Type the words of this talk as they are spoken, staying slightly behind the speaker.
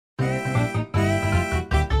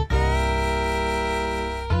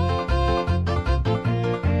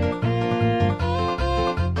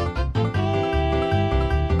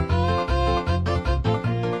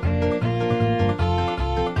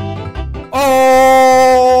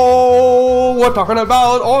we're talking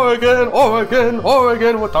about Oregon, Oregon,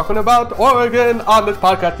 Oregon. We're talking about Oregon on this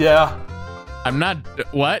podcast, yeah. I'm not...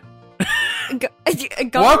 What?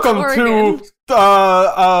 Welcome to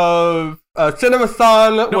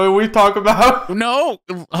CinemaSon, where we talk about... No,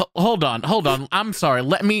 hold on. I'm sorry.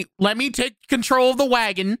 Let me take control of the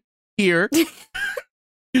wagon here.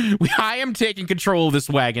 I am taking control of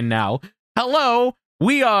this wagon now. Hello,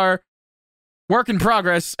 we are Work in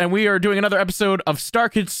Progress, and we are doing another episode of Star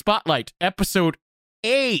Kids Spotlight, episode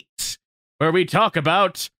 8, where we talk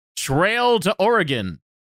about Trail to Oregon.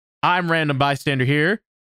 I'm Random Bystander here.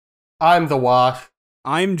 I'm the Wash.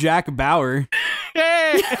 I'm Jack Bauer.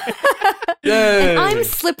 Yay! Yay! And I'm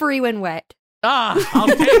slippery when wet. I'll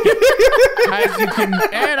take it. As you can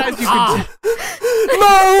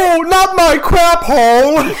No, not my crap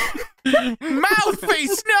hole! Mouth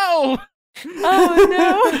face, no! Oh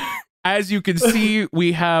no. As you can see,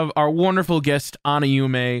 we have our wonderful guest, Anna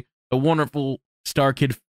Yume, a wonderful Star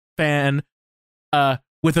Kid fan,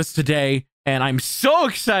 with us today, and I'm so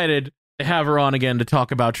excited to have her on again to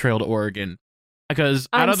talk about Trail to Oregon. Because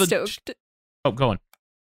I'm stoked. Oh, go on.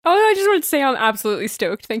 Oh, I just wanted to say I'm absolutely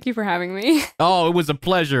stoked. Thank you for having me. Oh, it was a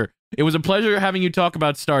pleasure. It was a pleasure having you talk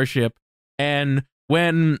about Starship. And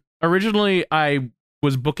when originally I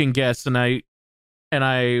was booking guests and I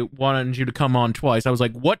wanted you to come on twice, I was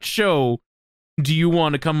like, what show do you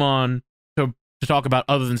want to come on to talk about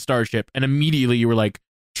other than Starship? And immediately you were like,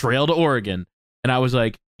 Trail to Oregon. And I was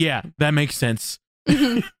like, yeah, that makes sense.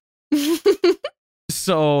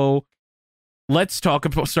 So let's start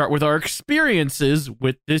with our experiences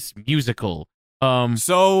with this musical.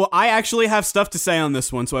 So I actually have stuff to say on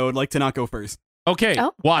this one, so I would like to not go first. Okay,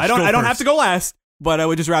 Oh. Wash, I don't have to go last, but I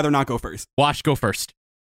would just rather not go first. Wash, go first.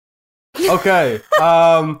 Okay,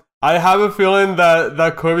 I have a feeling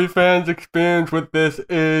that Kirby fans' experience with this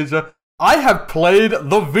is... I have played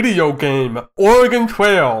the video game, Oregon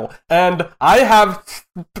Trail, and I have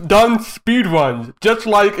done speedruns, just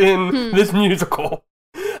like in this musical.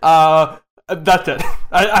 That's it.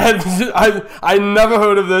 I never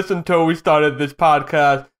heard of this until we started this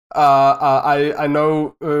podcast. I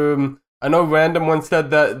know Random once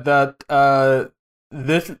said that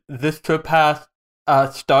this surpassed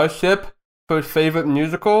Starship for his favorite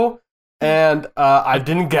musical, and I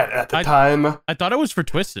didn't get it at the time. I thought it was for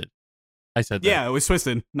Twisted. I said that. Yeah, it was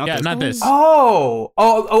Twisted. Not this. Oh!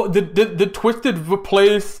 Did Twisted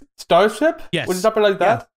replace Starship? Yes. Was it something like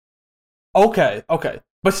that? Yeah. Okay.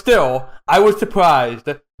 But still, I was surprised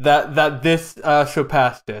that this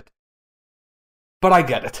surpassed it. But I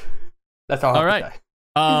get it. That's all I have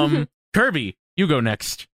to say. Kirby, you go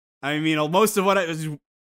next. I mean, most of what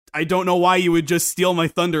I don't know why you would just steal my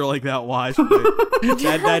thunder like that, Wash. But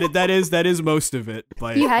that is most of it.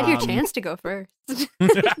 But You had your chance to go first.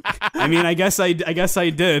 I mean, I guess I did.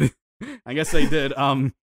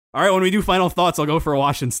 All right, when we do final thoughts, I'll go for a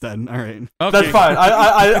Wash instead. All right. Okay. That's fine.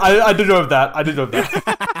 I deserve that.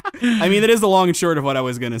 I mean, that is the long and short of what I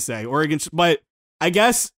was going to say. Oregon, but I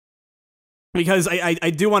guess because I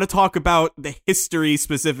do want to talk about the history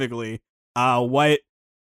specifically. Not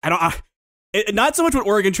so much what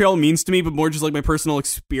Oregon Trail means to me, but more just like my personal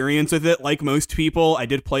experience with it. Like most people, I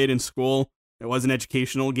did play it in school. It was an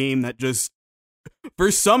educational game that just,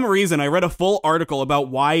 for some reason, I read a full article about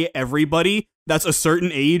why everybody that's a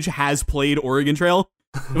certain age has played Oregon Trail.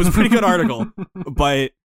 It was a pretty good article,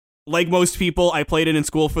 but like most people, I played it in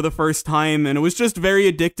school for the first time, and it was just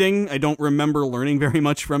very addicting. I don't remember learning very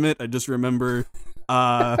much from it. I just remember,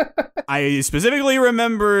 I specifically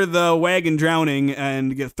remember the wagon drowning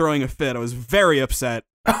and throwing a fit. I was very upset.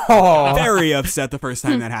 Very upset the first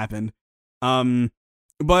time that happened.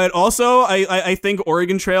 But also, I think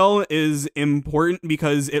Oregon Trail is important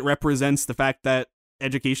because it represents the fact that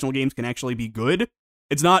educational games can actually be good.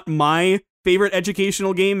 It's not my favorite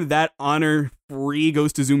educational game. That honor free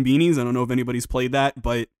goes to Zoombinis. I don't know if anybody's played that,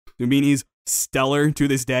 but Zoombinis, stellar to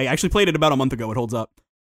this day. I actually played it about a month ago. It holds up.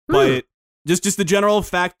 But just the general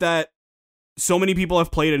fact that so many people have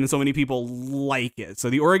played it and so many people like it. So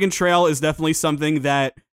the Oregon Trail is definitely something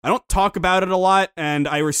that I don't talk about it a lot, and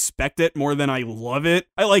I respect it more than I love it.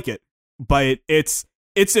 I like it, but it's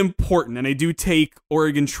important, and I do take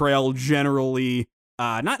Oregon Trail generally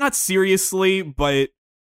not seriously, but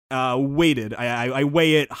weighted. I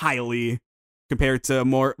weigh it highly compared to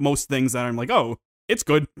most things that I'm like, oh, it's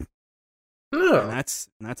good. Yeah. And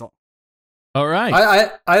that's all. All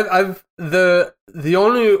right. I've the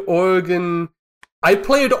only Oregon I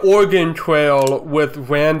played Oregon Trail with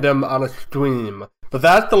Random on a stream, But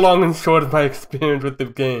that's the long and short of my experience with the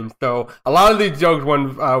game. So a lot of these jokes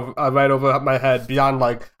went right over my head beyond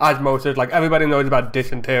like osmosis. Like everybody knows about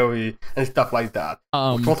dysentery and stuff like that.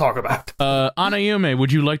 Which we'll talk about. Anayume,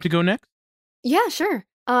 would you like to go next? Yeah, sure.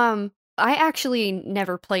 I actually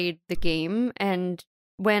never played the game, and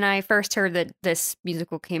when I first heard that this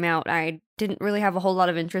musical came out, I didn't really have a whole lot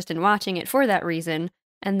of interest in watching it for that reason.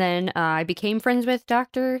 And then I became friends with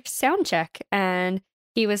Dr. Soundcheck, and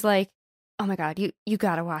he was like, "Oh my god, you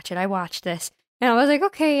gotta watch it. I watched this." And I was like,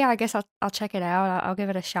 "Okay, yeah, I guess I'll check it out. I'll give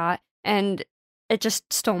it a shot." And it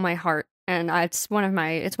just stole my heart, and it's one of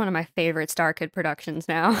my favorite Star Kid productions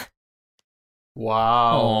now.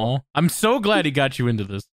 Wow. Oh, I'm so glad he got you into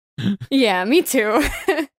this. Yeah, me too.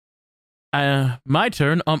 My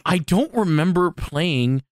turn. I don't remember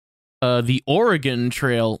playing the Oregon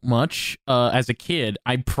Trail much as a kid.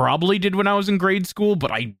 I probably did when I was in grade school,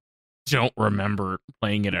 but I don't remember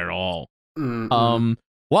playing it at all. Mm-mm.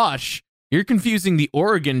 Wash, you're confusing the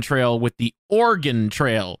Oregon Trail with the Oregon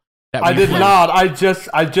Trail. That I we did played. not. I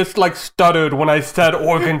just like stuttered when I said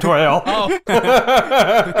Oregon Trail. Oh.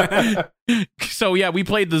 So yeah, we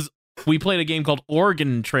played a game called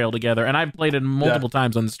Oregon Trail together, and I've played it multiple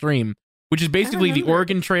times on stream, which is basically the remember.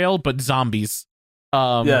 Oregon Trail but zombies.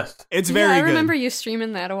 Yes. It's Yeah, very I good. remember you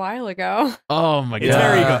streaming that a while ago. Oh my god. It's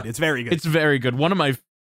very Yeah. good. It's very good. It's very good. One of my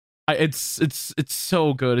it's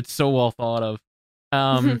so good. It's so well thought of.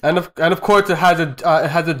 And of course it has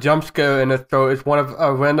a jump scare in it, so it's one of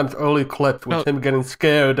Random's early clips with him getting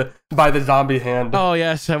scared by the zombie hand. Oh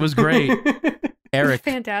yes, that was great. Eric.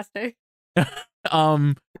 Fantastic.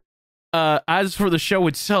 As for the show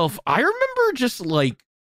itself, I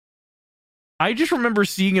just remember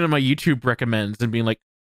seeing it on my YouTube recommends and being like,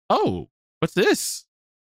 "Oh, what's this?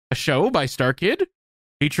 A show by Star Kid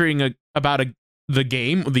featuring the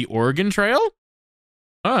game, The Oregon Trail?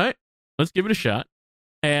 All right, let's give it a shot."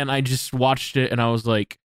 And I just watched it and I was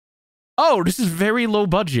like, "Oh, this is very low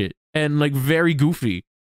budget and like very goofy.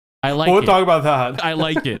 I like We'll it. talk about that. I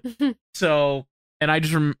like it." So, and I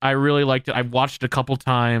really liked it. I watched it a couple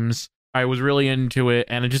times. I was really into it,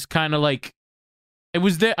 and it just kind of like, it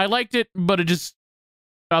was there. I liked it, but it just,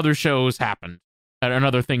 other shows happened, and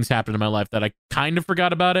other things happened in my life that I kind of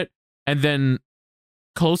forgot about it. And then,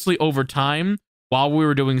 closely over time, while we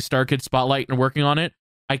were doing Star Kid Spotlight and working on it,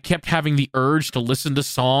 I kept having the urge to listen to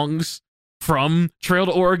songs from Trail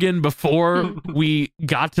to Oregon before we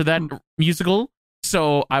got to that musical.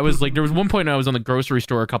 So I was like, there was one point I was on the grocery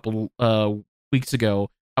store a couple weeks ago.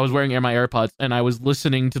 I was wearing my AirPods and I was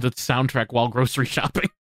listening to the soundtrack while grocery shopping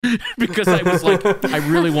because I was like, I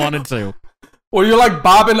really wanted to. Well, you're like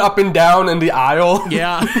bobbing up and down in the aisle.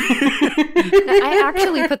 Yeah. I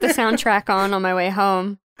actually put the soundtrack on my way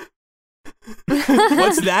home.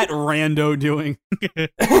 What's that rando doing? I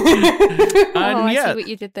yeah. see what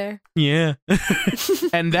you did there. Yeah.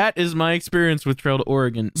 And that is my experience with Trail to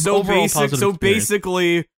Oregon. So Overall positive experience.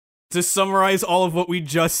 basically, to summarize all of what we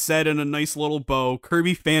just said in a nice little bow,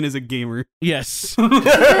 Kirby fan is a gamer. Yes. I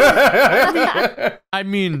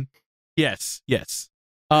mean, yes.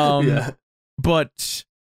 Yeah. But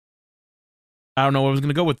I don't know where I was going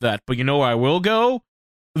to go with that, but you know where I will go?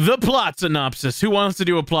 The plot synopsis. Who wants to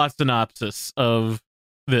do a plot synopsis of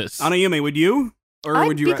this? Anayume, would you? Or I'd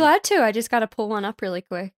would you be glad to. I just got to pull one up really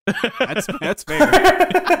quick. That's fair.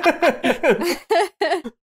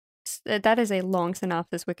 That is a long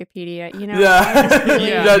synopsis Wikipedia. You know. Yeah,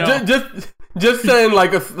 Yeah, yeah. no. Just saying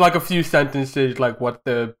like a few sentences, like what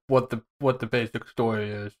the basic story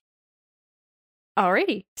is.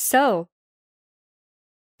 Alrighty. So,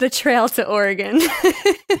 the Trail to Oregon.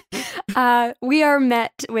 We are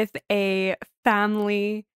met with a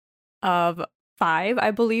family of 5.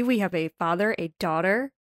 I believe we have a father, a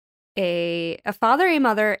daughter, a father, a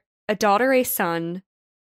mother, a daughter, a son,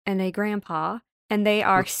 and a grandpa. And they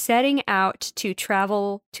are setting out to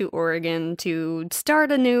travel to Oregon to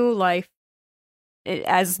start a new life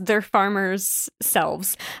as their farmers'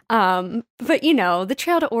 selves. But, you know, the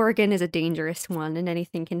Trail to Oregon is a dangerous one and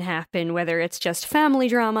anything can happen, whether it's just family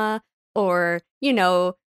drama or, you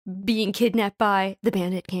know, being kidnapped by the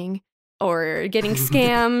Bandit King or getting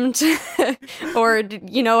scammed or,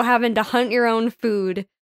 you know, having to hunt your own food.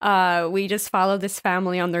 We just follow this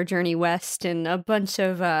family on their journey west and a bunch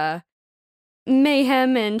of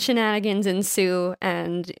mayhem and shenanigans ensue,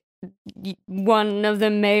 and one of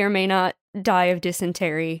them may or may not die of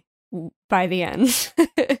dysentery by the end.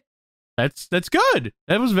 That's good.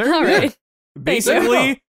 That was very All good. right.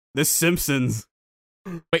 Basically, The Simpsons.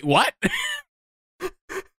 Wait, what?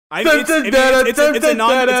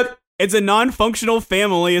 It's a non-functional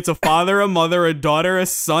family. It's a father, a mother, a daughter, a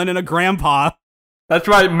son, and a grandpa. That's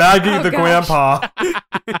right, Maggie Oh, the gosh. grandpa.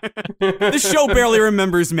 The show barely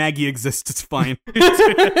remembers Maggie exists. It's fine.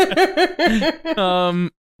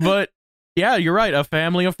 But yeah, you're right. A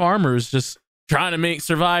family of farmers just trying to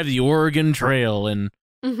survive the Oregon Trail, and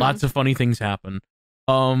Mhm. lots of funny things happen.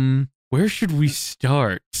 Where should we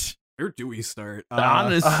start? Where do we start?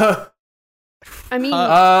 Honest. I mean,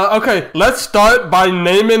 Okay, let's start by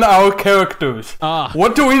naming our characters.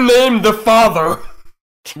 What do we name the father?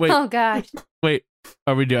 Wait, oh gosh. wait.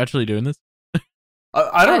 Are we actually doing this?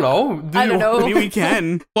 I don't know. I don't know. I mean, we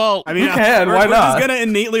can. Well, I mean, We can, we're, why we're just not? gonna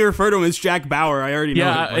innately refer to him as Jack Bauer. I already know.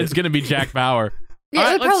 yeah, it, it's gonna be Jack Bauer. Yeah, All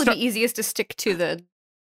right, it would let's probably start- be easiest to stick to the,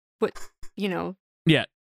 what, you know. Yeah,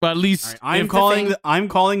 but at least All right, if- I'm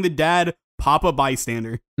calling the dad Papa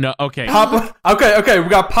Bystander. No, okay. Papa. Okay. We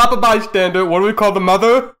got Papa Bystander. What do we call the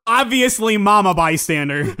mother? Obviously, Mama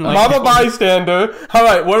Bystander. Mama Bystander. All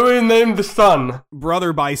right. What do we name the son?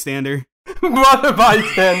 Brother Bystander. Brother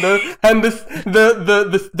Bystander. And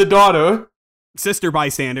the daughter. Sister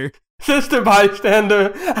Bystander. Sister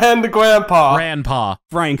Bystander. And the grandpa. Grandpa.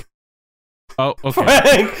 Frank. Oh, okay.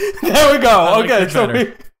 Frank. There we go. I like Okay. that So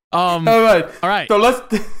better. all right. All right. So let's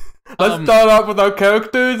Um, start off with our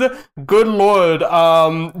characters. Good lord.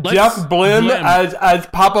 Jeff Blim Blim. as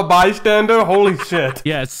Papa Bystander. Holy shit.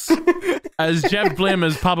 Yes. As Jeff Blim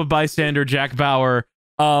as Papa Bystander, Jack Bauer.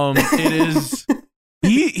 It is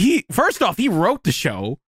he first off, he wrote the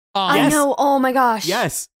show. I Yes. know. Oh my gosh.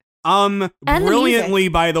 Yes. the Brilliantly,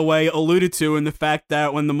 by the way, alluded to in the fact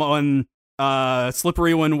that when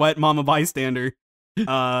slippery when wet Mama Bystander,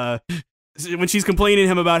 when she's complaining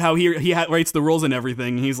to him about how he writes the rules and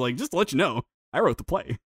everything, he's like, just to let you know, I wrote the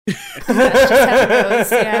play. That's just how it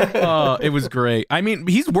goes, yeah. It was great. I mean,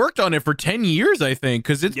 he's worked on it for 10 years, I think,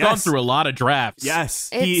 because it's gone Yes. through a lot of drafts. Yes,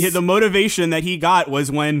 It's- the motivation that he got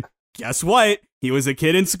was when, guess what? He was a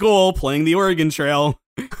kid in school playing the Oregon Trail.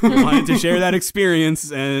 He wanted to share that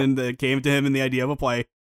experience, and it came to him in the idea of a play.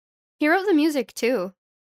 He wrote the music too.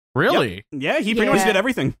 Really? Yeah, he pretty much Yeah. did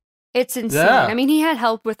everything. It's insane. Yeah. I mean, he had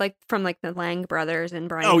help with from the Lang brothers and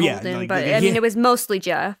Brian Oh, yeah, Holden, like, but yeah. I mean, it was mostly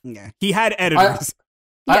Jeff. Yeah, he had editors.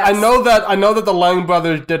 I Yes. know that the Lang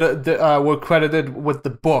brothers were credited with the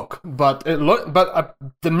book, but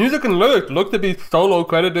the music and lyrics look to be solo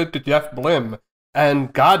credited to Jeff Blim.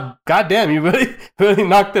 And goddamn, he really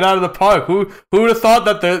knocked it out of the park. Who would have thought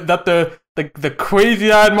that the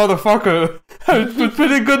crazy-eyed motherfucker was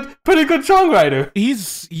pretty good songwriter.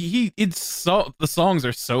 The songs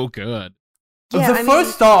are so good. Yeah, The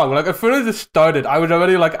first song, like as soon as it started, I was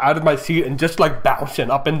already like out of my seat and just like bouncing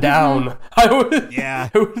up and down. I was, Yeah.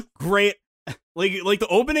 it was- Great. Like the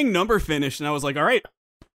opening number finished, and I was like, all right,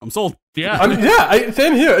 I'm sold. Yeah.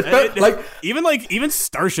 same here. It's Even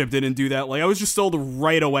Starship didn't do that. Like I was just sold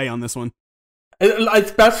right away on this one.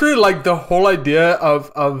 especially like the whole idea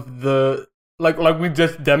of the like we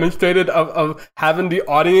just demonstrated of having the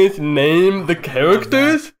audience name the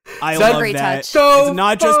characters. I That's love great that. touch. So It's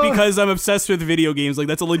not just fun. because I'm obsessed with video games. Like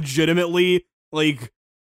that's a legitimately like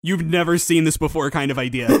you've never seen this before kind of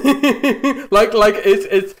idea. like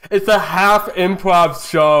it's a half improv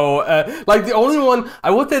show. Like the only one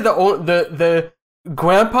I would say the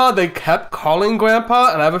grandpa they kept calling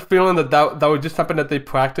grandpa, and I have a feeling that was just something that they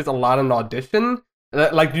practiced a lot in audition.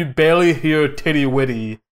 Like you barely hear Titty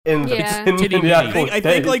Witty in Yeah. in Titty the Witty. actual I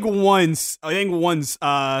think stage. like once.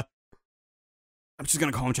 I'm just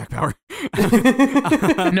gonna call him Jack Bauer.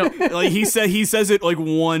 No. Like he says it like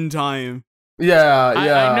one time. yeah.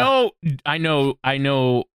 I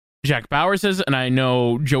know Jack Bauer says it, and I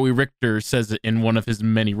know Joey Richter says it in one of his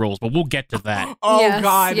many roles, but we'll get to that. Oh yes,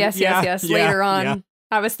 God! Yes, yeah, yes. yeah, Later on, yeah.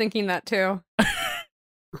 I was thinking that too.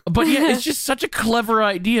 But yeah, it's just such a clever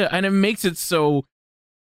idea, and it makes it so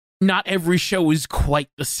not every show is quite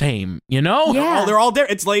the same, you know? Yeah. They're all there.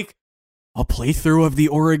 It's like a playthrough of the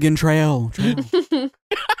Oregon Trail.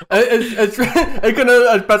 It's gonna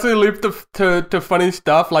especially lead to funny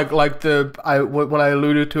stuff like what I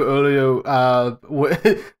alluded to earlier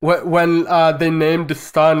when they named the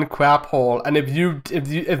son Crap Hole, and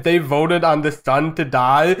if they voted on the son to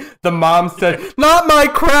die, the mom said not my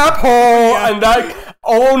crap hole, and that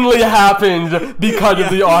only happens because of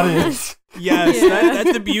the audience. Yes, Yeah.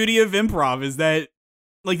 that's the beauty of improv is that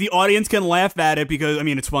like the audience can laugh at it because I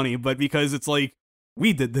mean it's funny, but because it's like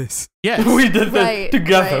we did this. Yes. We did this Right,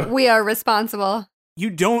 together. right. We are responsible. You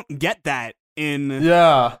don't get that in.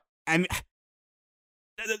 Yeah. I mean,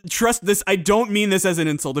 trust this. I don't mean this as an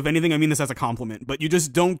insult. If anything, I mean this as a compliment. But you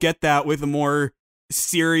just don't get that with a more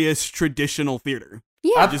serious traditional theater.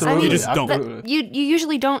 Yeah, Absolutely. I mean, You just don't. you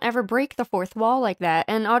usually don't ever break the fourth wall like that,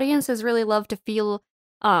 and audiences really love to feel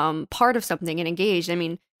part of something and engaged. I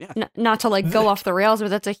mean, Yeah. not to like go off the rails, but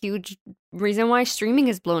that's a huge reason why streaming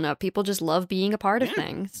has blown up. People just love being a part of Yeah.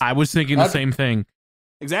 things. I was thinking the same thing.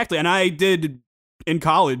 Exactly. And I did in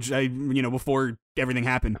college, before everything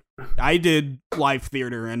happened, I did live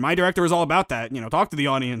theater, and my director was all about that. Talk to the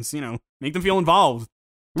audience, make them feel involved.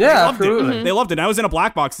 Yeah, They loved it. absolutely. Mhm. They loved it. And I was in a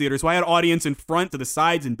black box theater, so I had audience in front, to the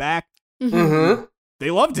sides, and back. Mm-hmm.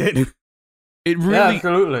 They loved it. It Yeah, really,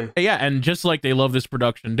 absolutely. yeah, and just like they love this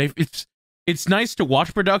production, it's nice to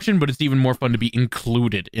watch production, but it's even more fun to be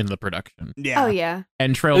included in the production. Yeah. Oh yeah.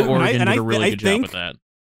 And Trail of And I- Oregon and did I a really I good think- job with that.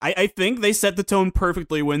 I think they set the tone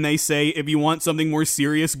perfectly when they say, if you want something more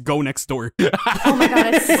serious, go next door. Oh my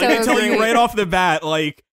god, it's so Like, they tell great. you right off the bat,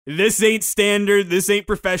 like, this ain't standard, this ain't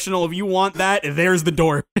professional. If you want that, there's the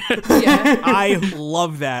door. Yeah. I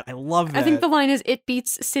love that. I love that. I think the line is, "It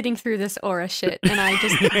beats sitting through this aura shit," and I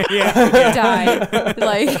just yeah. died.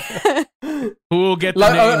 Like, Who will get the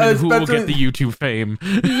Like, name and who will especially- get the YouTube fame?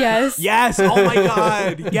 yes, Yes. Oh my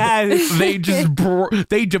god. Yes. They just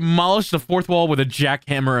they demolished the fourth wall with a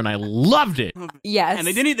jackhammer, and I loved it. yes, And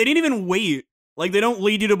they didn't even wait. Like, they don't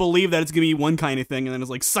lead you to believe that it's gonna be one kind of thing, and then it's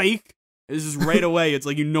like, psych. It's just right away. It's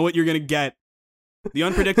like, you know what you're gonna get. The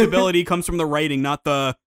unpredictability comes from the writing, not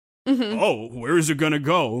the, Mhm. oh, where is it gonna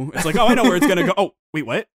go? It's like, oh, I know where it's gonna go. Oh, wait,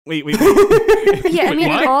 what? Wait. Yeah, I Wait, mean,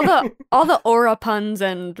 what? all the aura puns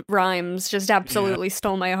and rhymes just absolutely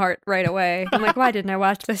stole my heart right away. I'm like, why didn't I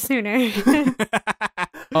watch this sooner?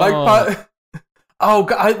 Like, Oh.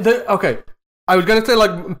 okay. I was gonna say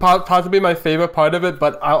like possibly my favorite part of it,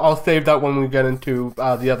 but I'll save that when we get into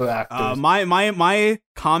the other actors. My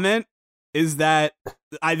comment is that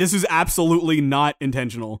this is absolutely not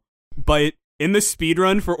intentional, but in the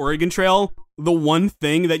speedrun for Oregon Trail, the one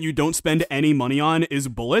thing that you don't spend any money on is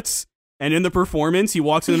bullets. And in the performance, he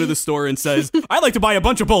walks into the store and says, "I'd like to buy a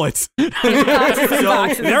bunch of bullets." So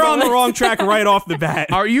they're on the wrong track right off the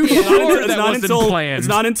bat. Are you It's not sure until- that wasn't planned? It's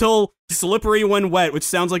not until Slippery When Wet, which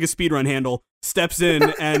sounds like a speedrun handle, steps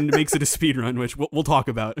in and makes it a speedrun, which we'll talk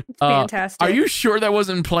about. Fantastic. Are you sure that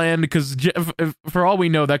wasn't planned? Because for all we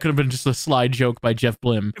know, that could have been just a sly joke by Jeff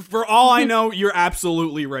Blim. For all I know, you're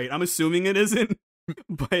absolutely right. I'm assuming it isn't,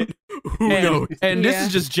 but who knows? And this Yeah.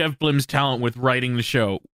 is just Jeff Blim's talent with writing the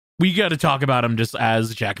show. We got to talk about him just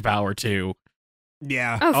as Jack Bauer too.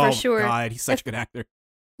 Yeah. Oh, for sure. God, he's such a good actor.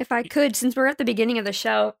 If I could, since we're at the beginning of the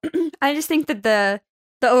show, I just think that the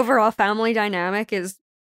overall family dynamic is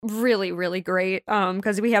really, really great.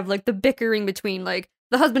 Because we have like the bickering between like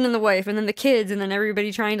the husband and the wife, and then the kids, and then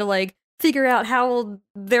everybody trying to like figure out how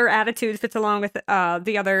their attitude fits along with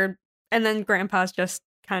the other, and then Grandpa's just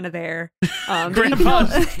kind of there.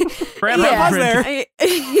 Grandpa's Grandpa's there.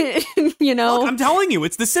 You know, Look, I'm telling you,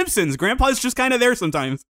 it's The Simpsons. Grandpa's just kind of there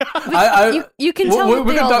sometimes. you can we- tell we- that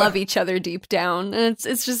we they can all talk- love each other deep down, and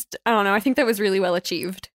it's just, I don't know. I think that was really well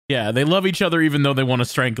achieved. Yeah, they love each other even though they want to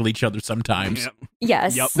strangle each other sometimes. Yep.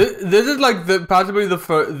 Yes. Yep. This is like possibly the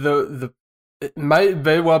first the it might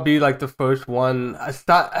very well be like the first one.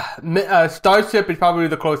 Starship is probably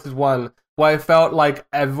the closest one where I felt like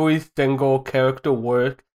every single character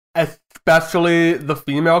worked, especially the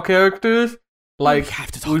female characters. Like we have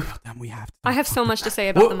to talk about them. We have to. I have so much to say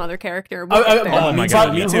about Well, the mother character. We'll get there. oh my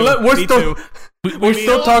God, me too. We're Me still too. we're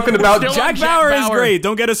still talking about still- Jack Jack Bauer is Bauer. great.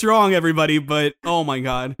 Don't get us wrong, everybody. But oh my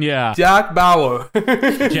god. Yeah. Jack Bauer.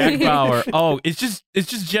 Jack Bauer. Oh, it's just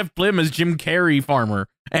Jeff Blim as Jim Carrey farmer,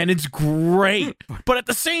 and it's great. But at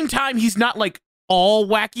the same time, he's not like all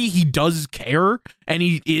wacky. He does care, and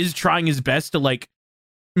he is trying his best to like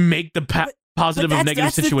make the positive But of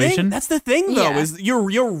negative situation. That's the thing, though. Yeah. Is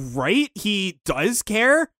you're right. He does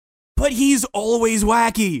care, but he's always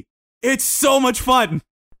wacky. It's so much fun.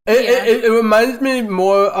 It reminds me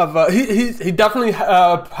more of he definitely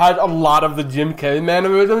has a lot of the Jim Carrey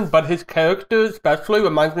mannerisms, but his character especially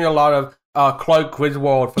reminds me a lot of Clark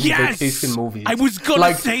Griswold from the Vacation movies. I was gonna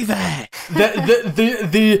Like, say that.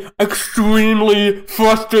 the extremely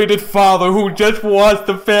frustrated father who just wants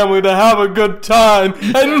the family to have a good time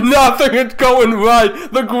and nothing is going right.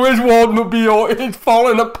 The Griswold mobile is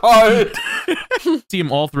falling apart. See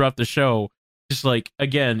him all throughout the show. Just like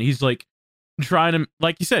again, he's like trying to,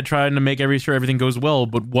 like you said, trying to make sure everything goes well,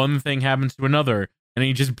 but one thing happens to another, and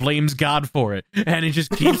he just blames God for it, and it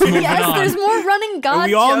just keeps moving Yes, on. there's more running God.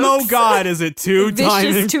 we all know jokes. God is a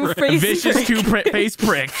two-timing Vicious two-faced Vicious face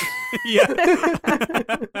prick. Yeah.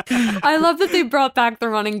 I love that they brought back the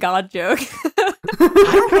running God joke. I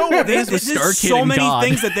don't know what it is with There's Star Kid so and many God.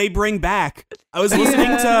 things that they bring back. I was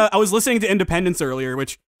listening to Independence earlier,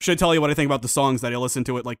 which should tell you what I think about the songs that I listened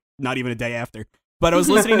to it like not even a day after. But I was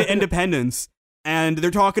listening to Independence, and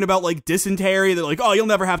they're talking about like dysentery. They're like, "Oh, you'll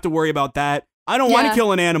never have to worry about that." I don't want to Yeah.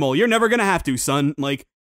 kill an animal. You're never gonna have to, son. Like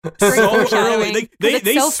Great so foreshadowing. early, 'Cause they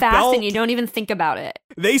it's so spell fast and you don't even think about it.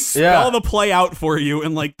 they spell Yeah. the play out for you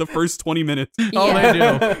in like the first 20 minutes. Oh, Yeah.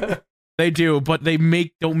 they do. They do, but they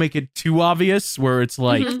don't make it too obvious where it's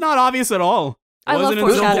like, Mhm. It's not obvious at all. I love Wasn't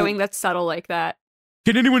until- foreshadowing that's subtle like that.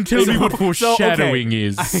 can anyone tell me what So, okay. foreshadowing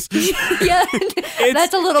is? Yeah,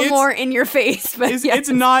 that's a little it's- more in your face, but It's, yeah.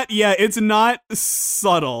 it's not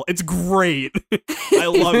subtle. It's great. I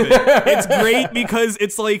love it. It's great because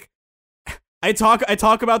it's like I talk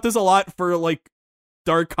about this a lot for like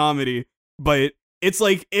dark comedy, but it's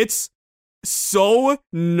like it's so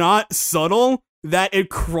not subtle that it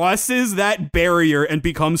crosses that barrier and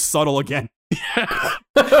becomes subtle again.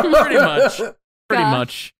 Pretty much. Pretty Yeah.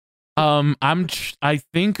 much. I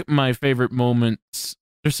think my favorite moments.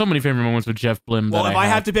 There's so many favorite moments with Jeff Blim. Well, that if I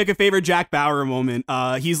have to pick a favorite Jack Bauer moment,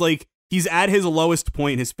 he's at his lowest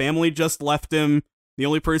point. His family just left him. The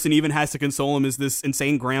only person he even has to console him is this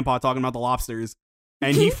insane grandpa talking about the lobsters.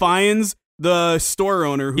 And he finds the store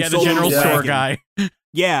owner who the sold him general the store wagon. guy.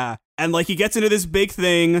 Yeah. And like he gets into this big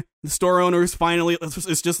thing. The store owner is finally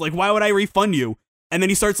it's just like, why would I refund you? And then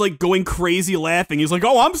he starts like going crazy laughing. He's like,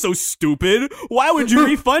 oh, I'm so stupid. Why would you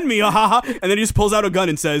refund me? Ah, ha, ha. And then he just pulls out a gun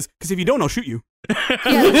and says, because if you don't, I'll shoot you. Yeah,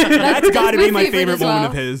 That's got to be my favorite favorite as moment well.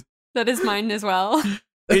 of his. That is mine as well.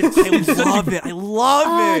 I love it. I love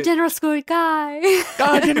Oh, it. General Score guy.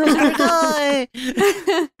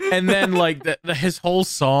 And then like his whole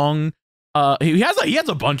song, he has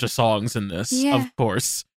a bunch of songs in this, Yeah. of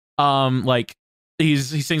course. Like he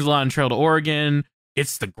sings a lot in Trail to Oregon.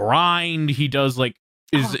 It's the grind. He does like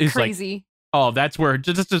is like crazy. that's where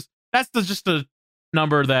just a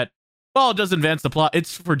number that it doesn't advance the plot.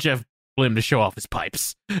 It's for Jeff Blim to show off his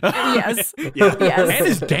pipes. Yes. Yeah. Yes. And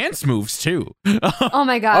his dance moves too. Oh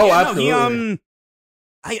my god. Oh, Yeah, no, absolutely.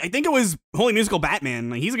 I think it was Holy Musical Batman.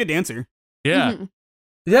 Like, he's a good dancer. Yeah. Mhm.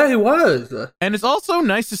 Yeah, he was. And it's also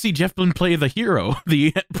nice to see Jeff Blim play the hero,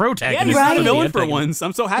 the Yeah, protagonist. he's not a Right. villain for once.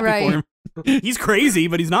 I'm so happy Right. for him. He's crazy,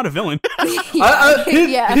 but he's not a villain. Yeah.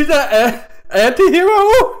 He's an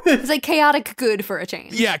anti-hero? It's like chaotic good for a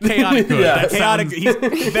change. Yeah, chaotic good. Yeah. That Chaotic.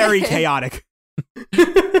 sounds- He's very chaotic.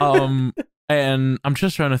 And I'm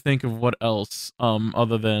just trying to think of what else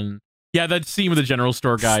other than that scene with the general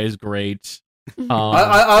store guy is great. Mhm.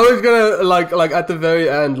 I was gonna like at the very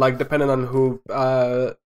end, like depending on who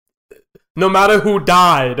no matter who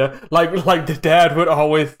died, like the dad would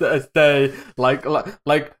always say like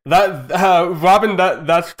that robbing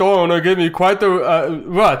that store owner gave me quite the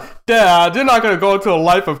what, Dad, you're not gonna go into a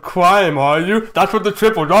life of crime, are you? That's what the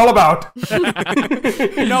trip was all about.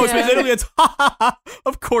 No, specifically, it's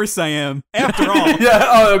of course I am. After all, Yeah.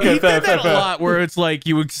 Oh, okay. He Fair, did fair, that a fair. lot where it's like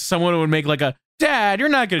someone would make like a, Dad, you're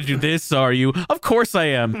not gonna do this, are you? Of course I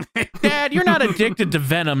am. Dad, you're not addicted to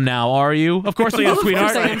Venom now, are you? Of course I am, Of course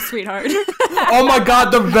sweetheart. I am, sweetheart. Oh my God,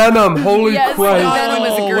 the Venom! Holy Yes, Christ! Venom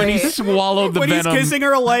was Oh, when he great. swallowed the when venom. he's kissing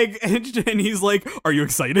her leg, and he's like, "Are you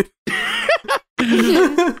excited?"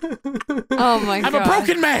 Oh my I'm god. a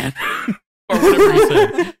broken man. Or whatever he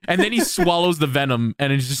said. And then he swallows the venom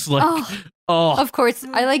and it's just like, Oh, oh, of course.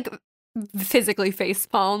 I like physically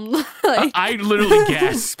facepalm. Like, I literally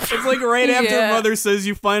gasped. It's like right after Yeah. Mother says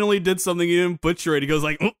you finally did something, you didn't butcher it. He goes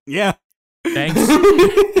like, "Mm, "Yeah." Thanks.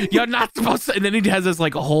 You're not supposed to. And then he has this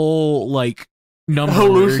like whole like number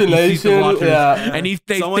where he sees the Hallucination. Watchers, Yeah. and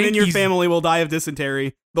they Someone think in your he's- family will die of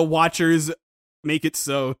dysentery. The Watchers make it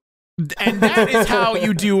so. and that is how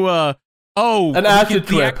you do. An acid the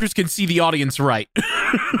trip. actors can see the audience right.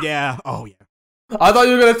 Yeah. Oh yeah. I thought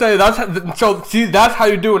you were gonna say that's how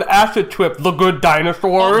you do an acid trip. The Good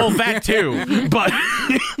Dinosaur. Well, that too, but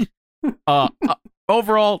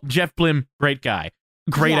overall, Jeff Blim, great guy,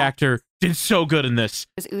 great Yeah. actor, did so good in this.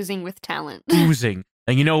 is oozing with talent. Oozing,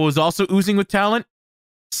 and you know what was also oozing with talent?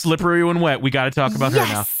 Slippery when wet. We got to talk about her now.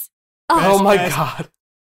 Yes. Oh Oh, my Best. God.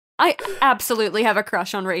 I absolutely have a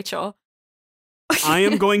crush on Rachel. I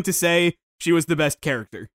am going to say she was the best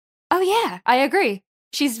character. Oh yeah, I agree.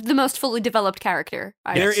 She's the most fully developed character.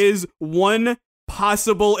 There is one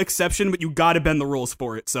possible exception, but you got to bend the rules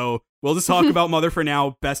for it. So we'll just talk about Mother for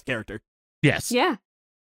now. Best character. Yes, Yeah.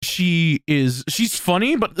 she's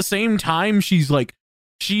funny, but at the same time, she is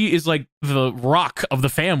like the rock of the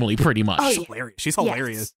family, pretty much. Oh, She's yeah. hilarious. She's Yes.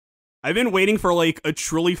 hilarious. I've been waiting for like a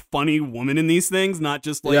truly funny woman in these things, not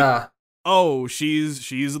just like, Yeah. oh, she's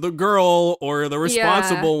the girl or the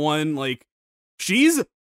responsible one. Like, she's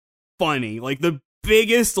funny. Like, the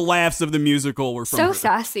biggest laughs of the musical were from So her.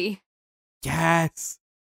 sassy. Yes.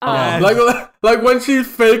 Oh, Yes. Like when she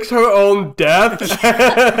fakes her own death.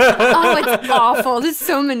 oh, it's awful. It's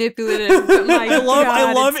so manipulative. But my I love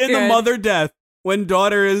God, it's in the good. mother death. when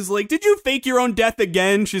daughter is like, "Did you fake your own death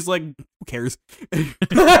again?" She's like, "Who cares?" She's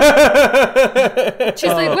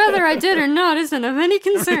like, whether I did or not isn't of any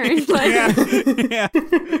concern. Like, yeah.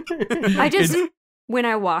 I just, when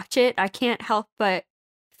I watch it, I can't help but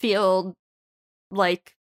feel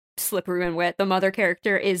like Slippery When Wet, the mother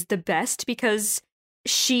character, is the best because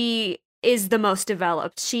she is the most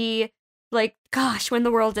developed. She, like, gosh, when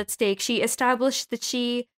the world's at stake, she established that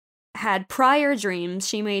she had prior dreams.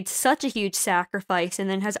 She made such a huge sacrifice and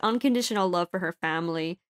then has unconditional love for her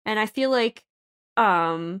family. And I feel like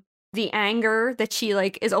the anger that she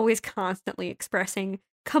like is always constantly expressing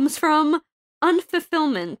comes from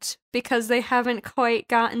unfulfillment because they haven't quite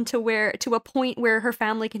gotten to a point where her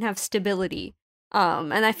family can have stability.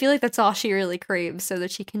 And I feel like that's all she really craves, so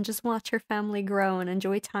that she can just watch her family grow and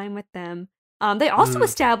enjoy time with them. They also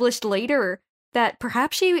established later that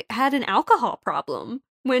perhaps she had an alcohol problem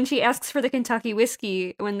when she asks for the Kentucky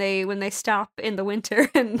whiskey when they stop in the winter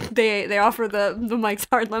and they offer the Mike's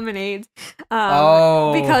Hard Lemonade.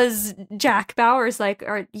 Because Jack Bauer's like,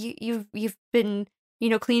 you've been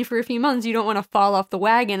clean for a few months, you don't want to fall off the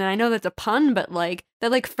wagon. And I know that's a pun, but like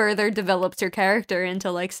that like further develops her character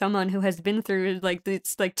into like someone who has been through like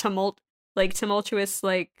this like tumultuous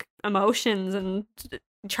like emotions and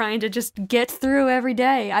trying to just get through every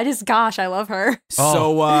day. I love her.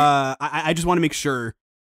 So I just want to make sure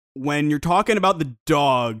when you're talking about the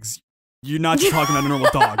dogs, you're not just talking about a normal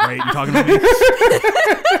dog, right? You're talking about me.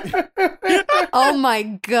 Oh my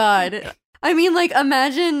god. I mean, like,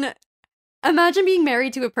 imagine being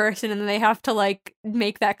married to a person and then they have to like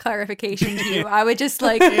make that clarification to you. I would just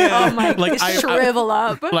like, oh my, Like, shrivel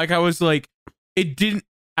up. Like I was like, it didn't.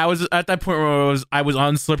 I was at that point where I was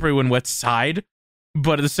on Slippery When Wet's side,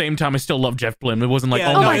 but at the same time, I still love Jeff Blim. It wasn't like,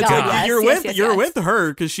 oh my it's god, like, you're Yes, you're yes. with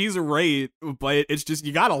her because she's right, but it's just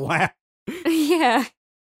you gotta laugh. Yeah.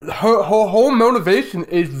 Her whole motivation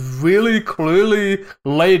is really clearly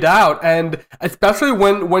laid out, and especially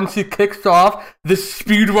when she kicks off the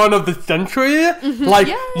speed run of the century, like,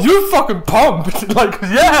 Yes. you're fucking pumped. Like,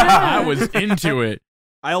 yeah. I was into it.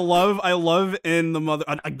 I love in the mother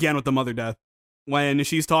again with the mother death when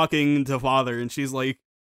she's talking to father and she's like,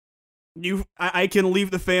 I can leave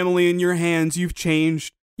the family in your hands. You've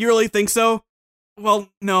changed. You really think so? Well,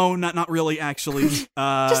 no, not really. Actually,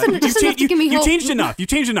 Just enough to give me you hope. changed enough. You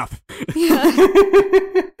changed enough. Yeah.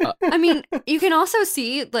 I mean, you can also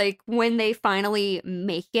see, like, when they finally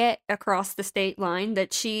make it across the state line,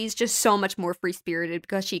 that she's just so much more free-spirited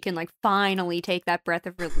because she can, like, finally take that breath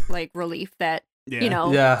of, relief that,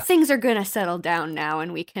 Yeah. things are gonna settle down now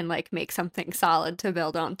and we can, like, make something solid to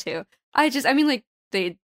build onto. I mean, like,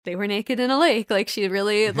 they were naked in a lake. Like, she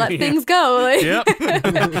really let things go. Like, Yep.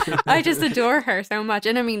 I just adore her so much.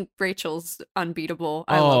 And I mean, Rachel's unbeatable.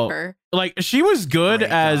 I love her. Like, she was good Great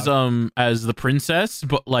as job. as the princess,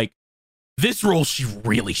 but like this role, she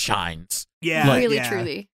really shines. Yeah, Really, yeah.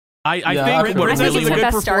 truly. I Yeah, think what Princess really was a the good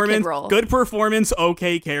best Star Kid performance. role. Good performance.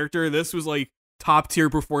 Okay, character. This was like top tier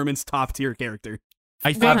performance. Top tier character.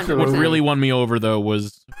 I think what 100%. really won me over though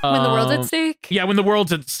was When the world's at stake? Yeah, when the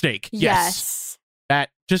world's at stake. Yes. That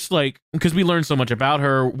just like because we learned so much about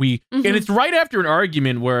her. And it's right after an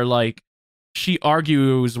argument where like she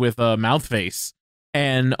argues with Mouthface,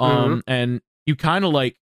 and and you kind of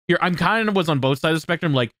like I'm kind of was on both sides of the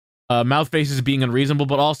spectrum. Like Mouthface is being unreasonable,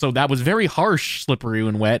 but also that was very harsh, Slippery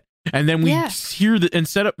and Wet. And then we hear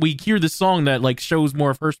we hear this song that like shows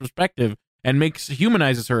more of her perspective and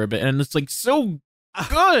humanizes her a bit, and it's like so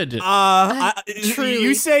good. Truly.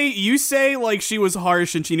 You say like she was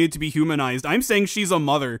harsh and she needed to be humanized. I'm saying she's a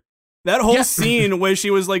mother. That whole scene where she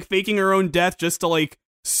was like faking her own death just to like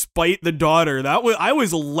spite the daughter. I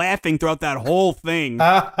was laughing throughout that whole thing.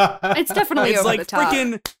 It's definitely It's over like the top.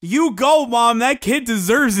 freaking you go, mom. That kid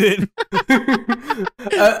deserves it.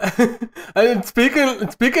 And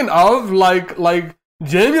speaking of like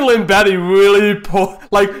Jamie Lynn Betty really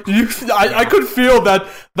I could feel that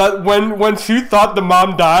when she thought the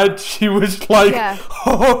mom died, she was like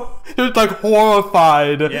she was like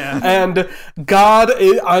horrified. Yeah. And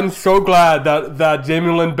I'm so glad that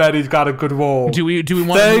Jamie Lynn Betty's got a good role. Do we want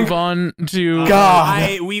to move on to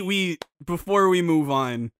God. We before we move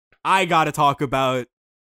on, I gotta talk about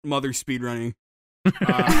mother speedrunning.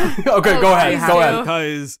 Okay, go ahead. please Go do. ahead.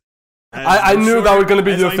 Because I knew that was gonna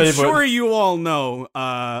be as your I'm favorite. sure you all know,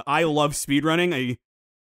 I love speedrunning. I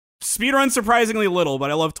speedrun surprisingly little,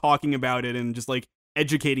 but I love talking about it and just like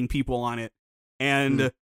educating people on it.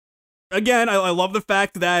 And again, I love the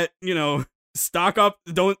fact that, stock up,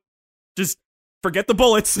 don't just forget the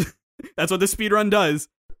bullets. That's what the speedrun does.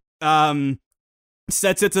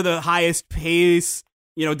 Sets it to the highest pace,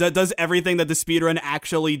 does everything that the speedrun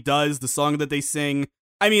actually does, the song that they sing.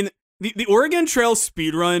 I mean, the Oregon Trail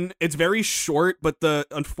speedrun, it's very short, but the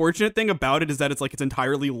unfortunate thing about it is that it's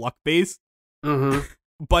entirely luck-based. Mm-hmm.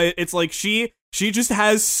 But it's she just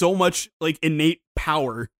has so much innate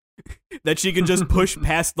power that she can just push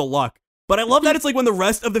past the luck. But I love that it's when the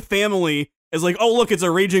rest of the family is oh, look, it's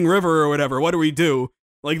a raging river or whatever. What do we do?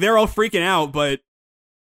 They're all freaking out, but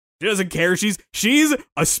she doesn't care. She's a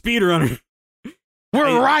speedrunner.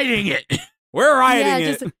 We're riding it. We're riding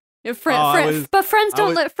it. But friends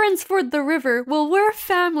don't let friends ford the river. Well, we're a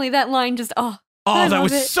family. That line just that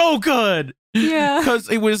was so good. Yeah, because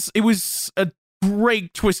it was a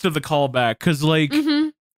great twist of the callback. Because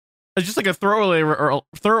it's just a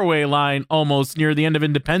throwaway line almost near the end of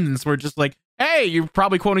Independence, where it's just hey, you're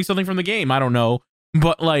probably quoting something from the game. I don't know,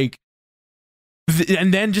 but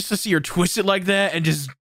and then just to see her twist it like that and just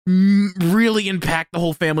really impact the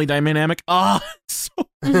whole family dynamic. So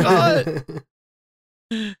good.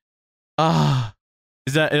 Is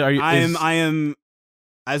that? I am.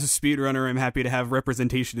 As a speedrunner, I'm happy to have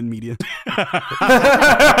representation in media.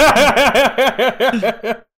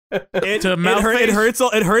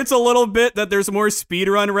 It hurts a little bit that there's more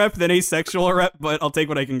speedrun rep than asexual rep, but I'll take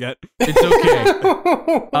what I can get. It's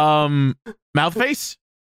okay. Mouth face?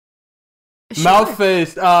 Sure. Mouth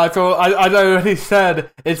face. So I already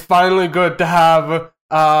said it's finally good to have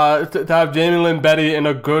Jamie Lynn Betty in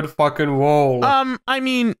a good fucking role. I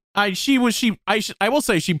mean, I will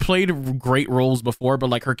say she played great roles before,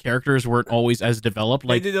 but her characters weren't always as developed.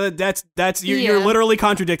 You're literally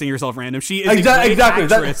contradicting yourself, Random. She is exactly a great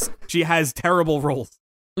actress. She has terrible roles.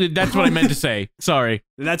 That's what I meant to say. Sorry.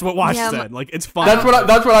 That's what Wash said. It's fine. That's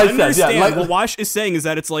what I said. Yeah, what Wash is saying is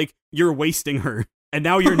that it's you're wasting her. And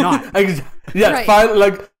now you're not. Yes,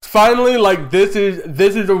 right. Finally, this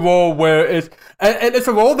is a role where it's and it's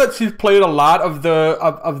a role that she's played a lot of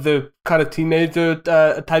the kind of teenager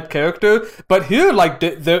type character. But here,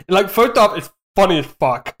 first off, it's funny as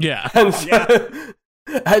fuck. Yeah. And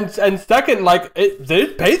and second,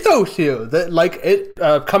 there's pathos here.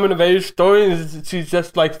 That coming of age story. She's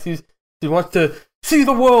just she wants to see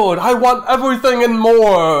the world. I want everything and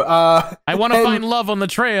more. I want to find love on the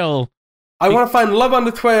trail. I want to find love on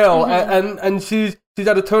the trail, and she's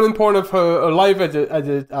at a turning point of her life as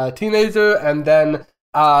a teenager, and then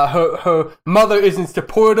her mother isn't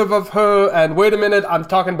supportive of her. And wait a minute, I'm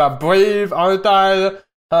talking about Brave, aren't I?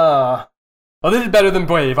 Well, this is better than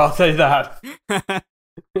Brave. I'll say that.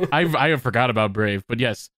 I forgot about Brave, but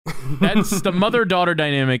yes, that's the mother-daughter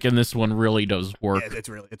dynamic in this one really does work. Yeah, it's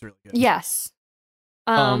really good. Yes.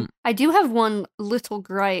 I do have one little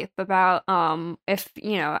gripe about if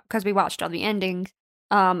because we watched all the endings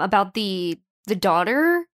about the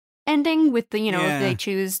daughter ending with the they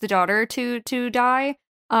choose the daughter to die.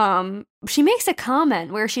 She makes a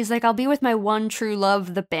comment where she's like, "I'll be with my one true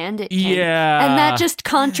love, the Bandit King." Yeah, and that just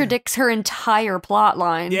contradicts her entire plot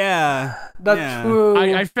line. Yeah, that's true.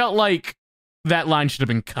 I felt like that line should have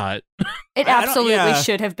been cut. It absolutely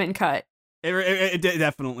should have been cut. It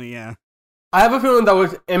definitely, yeah. I have a feeling that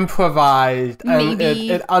was improvised, and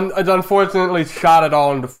it unfortunately shot it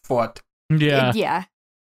all in the foot. Yeah, yeah.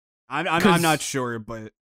 I'm not sure,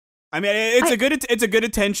 but I mean, it's a good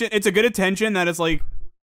attention. It's a good attention that it's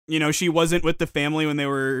she wasn't with the family when they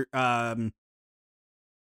were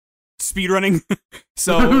speedrunning,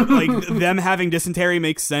 so them having dysentery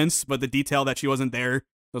makes sense. But the detail that she wasn't there, it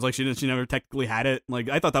was she never technically had it.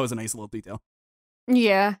 I thought that was a nice little detail.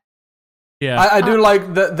 Yeah. Yeah, I do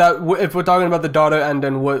like that. If we're talking about the daughter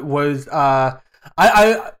ending, was I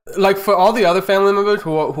like for all the other family members who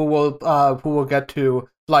will get to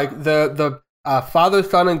the father,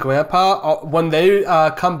 son, and grandpa when they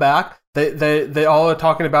come back, they all are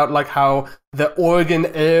talking about how the Oregon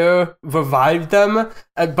air revived them,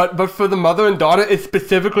 but for the mother and daughter, it's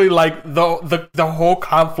specifically the whole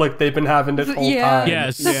conflict they've been having this whole time.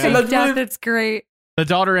 Yes, the death. It's great. The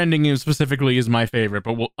daughter ending specifically is my favorite,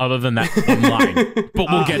 but other than that, one line. But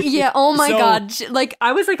we'll get. Yeah. Oh my god.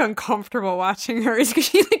 I was uncomfortable watching her because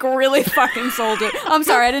she really fucking sold it. I'm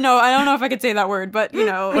sorry. I don't know if I could say that word, but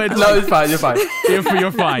No, it's fine. You're fine.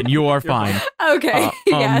 You're fine. You are fine. Okay.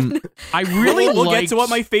 Yeah. I really we'll get to what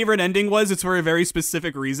my favorite ending was. It's for a very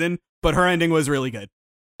specific reason, but her ending was really good.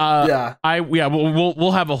 We'll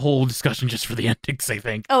have a whole discussion just for the endings, I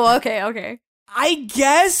think. Oh, okay. I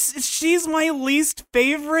guess she's my least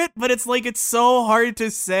favorite, but it's so hard to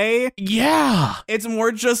say. Yeah. It's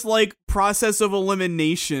more just process of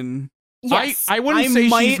elimination. Yes. I wouldn't say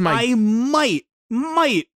she's my... I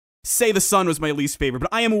might say the son was my least favorite, but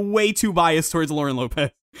I am way too biased towards Lauren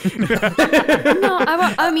Lopez. No,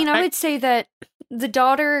 I would say that the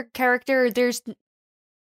daughter character,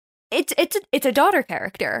 it's a daughter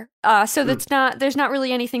character. So that's not there's not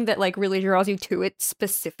really anything that like really draws you to it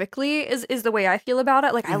specifically is the way I feel about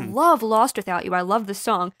it. Like I love Lost Without You. I love the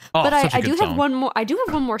song. Oh, But such a I good do have song.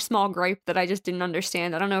 one more small gripe that I just didn't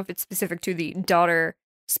understand. I don't know if it's specific to the daughter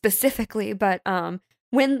specifically, but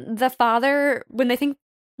when they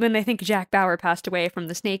think Jack Bauer passed away from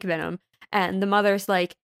the snake venom, and the mother's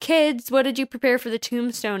like, "Kids, what did you prepare for the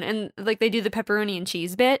tombstone?" And like they do the pepperoni and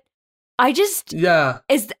cheese bit. I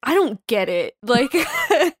don't get it. Like,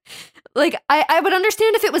 like I would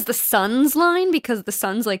understand if it was the son's line because the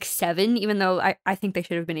son's like 7, even though I think they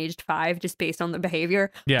should have been aged 5 just based on the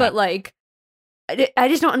behavior. Yeah. But like, I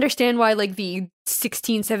just don't understand why like the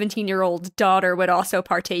 16, 17-year-old daughter would also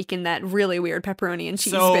partake in that really weird pepperoni and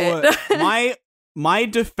cheese bit. my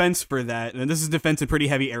defense for that, and this is defense in pretty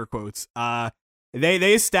heavy air quotes,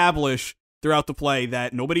 they establish throughout the play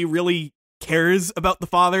that nobody really cares about the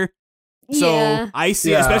father. So Yeah. I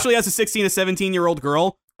see, especially as a 16 to 17-year-old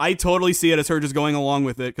girl, I totally see it as her just going along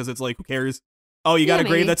with it because it's like, who cares? Oh, you got Yeah, a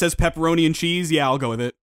grave maybe. that says pepperoni and cheese? Yeah, I'll go with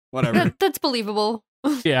it. Whatever. That's believable.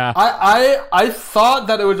 Yeah. I thought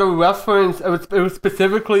that it was a reference. It was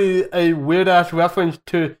specifically a weird ass reference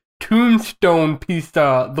to Tombstone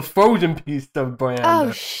Pizza, the frozen pizza brand.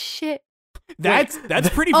 Oh shit. That's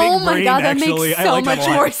pretty big Oh my brain, god, that actually. makes I so like that much a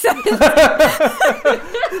lot. more sense.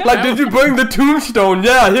 Like, did you bring the tombstone?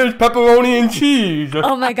 Yeah, here's pepperoni and cheese.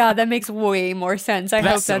 Oh my god, that makes way more sense. I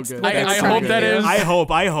hope That's so that's good. what they I were hope trying to that do. is- I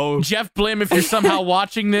hope. Jeff Blim, if you're somehow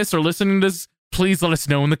watching this or listening to this, please let us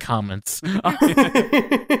know in the comments.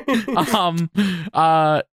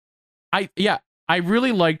 I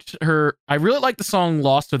really liked her. I really liked the song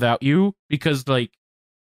 "Lost Without You" because like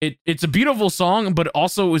it's a beautiful song, but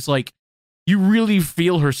also is like you really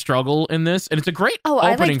feel her struggle in this, and it's a great Oh,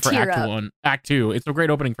 I opening like for tear Act up. 1, Act 2. It's a great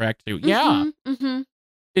opening for Act 2. Yeah, Mm-hmm.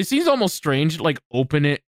 it seems almost strange to like open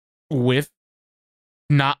it with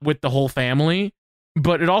not with the whole family,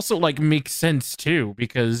 but it also like makes sense too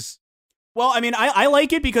because Well, I mean, I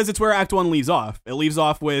like it because it's where Act 1 leaves off. It leaves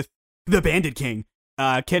off with the Bandit King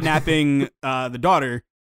kidnapping the daughter,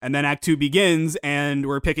 and then Act 2 begins, and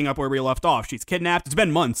we're picking up where we left off. She's kidnapped. It's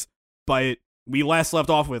been months, but we last left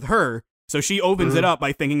off with her. So she opens it up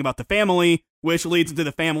by thinking about the family, which leads into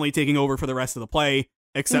the family taking over for the rest of the play,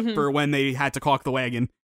 except for when they had to caulk the wagon.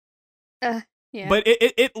 Yeah. But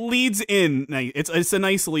it leads in. It's a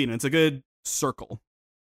nice lead, and it's a good circle.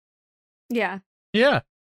 yeah. yeah,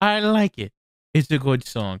 I like it. It's a good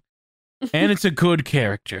song, and it's a good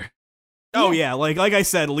character. Oh yeah, like I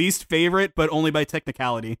said, least favorite, but only by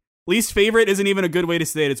technicality. Least favorite isn't even a good way to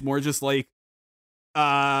say it. It's more just like,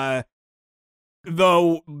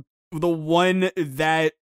 the one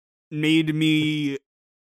that made me,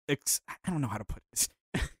 I don't know how to put this.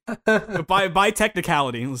 by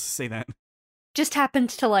technicality, let's say that. Just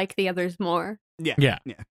happens to like the others more. Yeah. Yeah,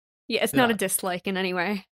 it's not Yeah. a dislike in any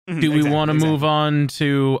way. Do we want to move on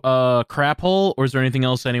to Crap Hole, or is there anything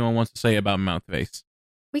else anyone wants to say about Mouthface?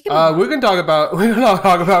 We can We can talk about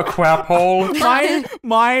crap hole.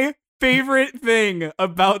 My favorite thing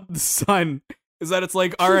about the Sun is that it's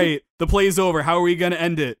like, all right, the play's over. How are we gonna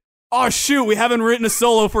end it? Oh shoot, we haven't written a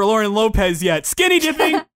solo for Lauren Lopez yet. Skinny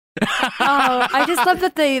dipping. Oh, I just love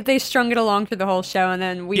that they strung it along through the whole show, and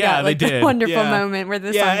then we Yeah, got like they the did. wonderful Yeah. moment where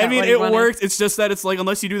the Yeah, sun got I mean what he it wanted. works. It's just that it's like,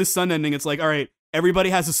 unless you do the Sun ending, it's like, all right, everybody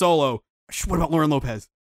has a solo. What about Lauren Lopez?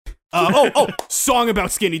 Song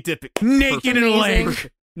about skinny dipping. Naked in a Amazing. lake.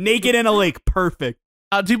 Naked in a lake. Perfect.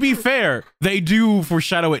 To be fair, they do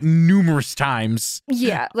foreshadow it numerous times.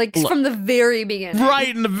 Yeah, like Look. from the very beginning.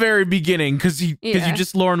 Right in the very beginning, because you Yeah.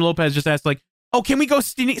 just Lauren Lopez just asked like, "Oh, can we go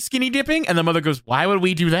skinny dipping?" And the mother goes, "Why would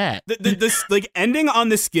we do that?" This like ending on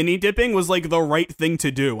the skinny dipping was like the right thing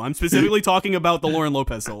to do. I'm specifically talking about the Lauren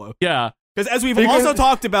Lopez solo. Yeah, Because as we've Because- also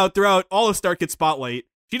talked about throughout all of Star Kid Spotlight,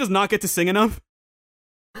 she does not get to sing enough.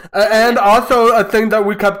 And also, a thing that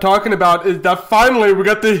we kept talking about is that finally we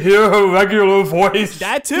got to hear her regular voice.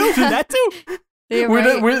 That too. That too. You're We right.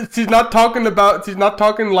 didn't- we- she's not talking like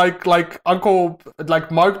Uncle,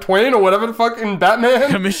 like Mark Twain or whatever the fuck in Batman.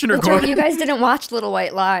 Commissioner Well, Joe, Gordon. you guys didn't watch Little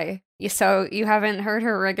White Lie, so you haven't heard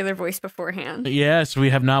her regular voice beforehand. Yes,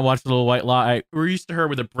 we have not watched Little White Lie. We're used to her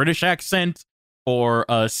with a British accent or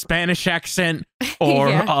a Spanish accent or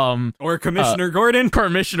Yeah. Or Commissioner Gordon.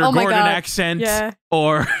 Commissioner Oh my Gordon God. accent Yeah.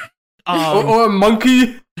 or or a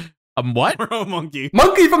monkey. what? Or a monkey.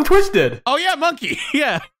 Monkey from Twisted. Oh yeah, monkey.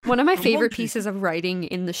 Yeah. One of my favorite monkey. pieces of writing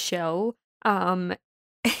in the show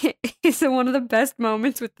is one of the best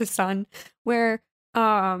moments with the son where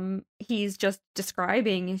he's just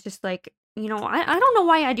describing, he's just like, I don't know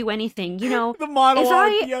why I do anything, The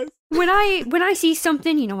monologue, yes. when I see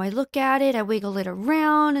something, I look at it, I wiggle it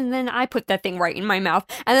around, and then I put that thing right in my mouth,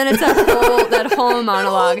 and then it's that whole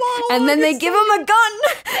monologue, and then they give him a gun.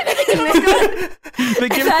 They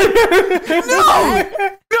give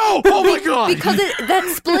That- no! Oh my god! because that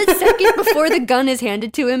split second before the gun is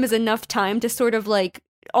handed to him is enough time to sort of like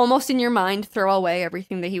almost in your mind throw away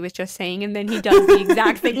everything that he was just saying, and then he does the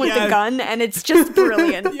exact thing with the Yes. gun, and it's just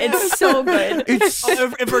brilliant. Yes. It's so good. It's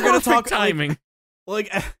If we're gonna talk timing.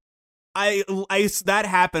 like I that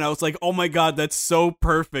happened, I was like, oh my god, that's so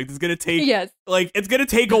perfect. It's gonna take Yes. it's gonna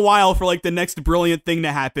take a while for like the next brilliant thing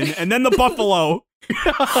to happen, and then the buffalo.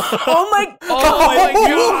 Oh my Oh my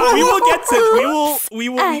god, we will get to we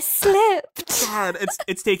will I slipped. God,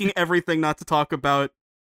 it's taking everything not to talk about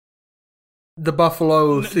The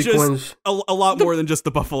buffalo Just- sequence. a lot more than just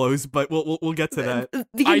the buffaloes, but we'll get to that.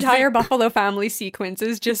 The I entire think- Buffalo family sequence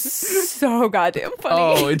is just so goddamn funny.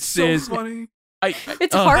 Oh, it So says funny.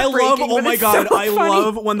 It's I heartbreaking. love. Oh but my it's god, so I funny.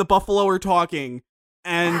 love when the buffalo are talking,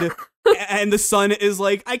 and the son is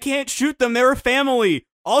like, I can't shoot them. They're a family.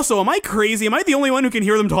 Also, am I crazy? Am I the only one who can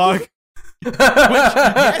hear them talk?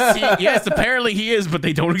 yes, apparently he is, but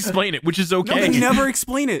they don't explain it, which is No, okay. they never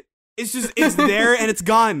explain it. It's there and it's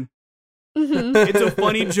gone. Mhm. It's a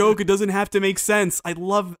funny joke. It doesn't have to make sense. I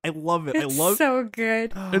love it. It's so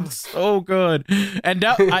good. It's so good. And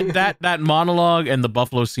that monologue and the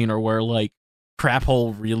buffalo scene are where like Crap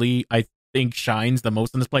Hole really, I think, shines the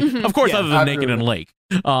most in this play. Mhm. Of course, Yeah, other than Naked and Lake.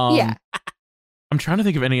 Yeah. I'm trying to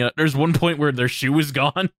think of any. There's one point where their shoe is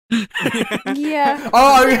gone. Yeah.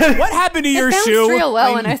 Oh, I What happened to your It bounced shoe? real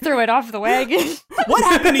well, and I threw it off the wagon. What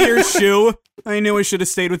happened to your shoe? I knew I should have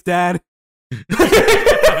stayed with Dad.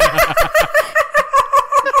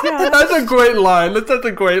 That's a great line. That's such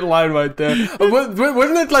a great line right there.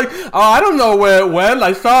 Wasn't it like, oh, I don't know where it went.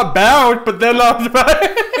 I saw it bounce, but then I was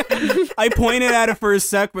right. I pointed at it for a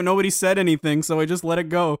sec, but nobody said anything, so I just let it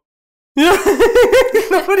go.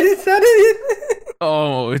 Nobody said anything.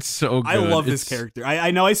 Oh, it's so good. I love this It's- character.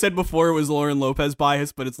 I know I said before it was Lauren Lopez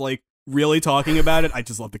bias, but it's like really talking about it. I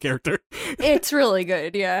just love the character. It's really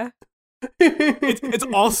good, yeah. It's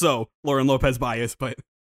also Lauren Lopez bias, but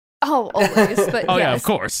Oh, always, but Oh yeah, yes. of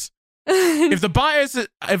course. If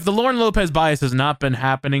the Lauren Lopez bias has not been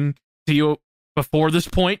happening to you before this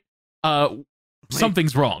point,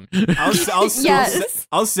 something's wrong.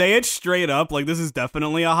 I'll say it straight up. Like, this is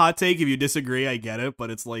definitely a hot take. If you disagree, I get it.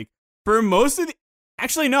 But it's like, for most of the...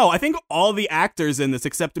 Actually, no. I think all the actors in this,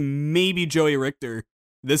 except maybe Joey Richter,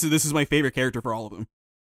 this is my favorite character for all of them.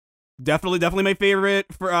 Definitely my favorite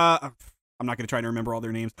for... I'm not going to try to remember all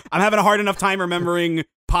their names. I'm having a hard enough time remembering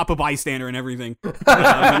Papa Bystander and everything.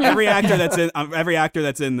 Every actor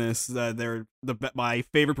that's in this, they're my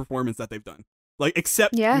favorite performance that they've done. Like,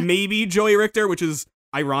 except maybe Joey Richter, which is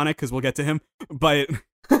ironic because we'll get to him. But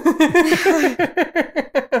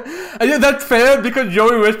yeah, that's fair because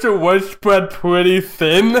Joey Richter was spread pretty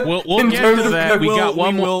thin. We'll get terms to of that. We got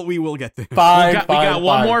one more. We will get to him. Fine, We got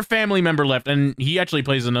one more family member left, and he actually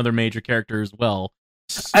plays another major character as well.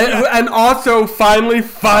 And also, finally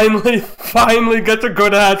gets a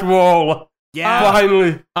good ass role. Yeah.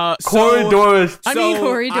 Finally. Corey So- Doris. I mean,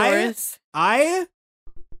 Corey Doris. I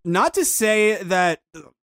not to say that,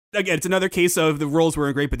 again, it's another case of the roles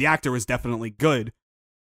weren't great, but the actor was definitely good.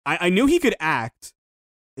 I knew he could act.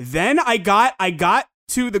 Then I got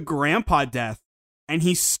to the grandpa death, and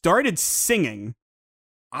he started singing.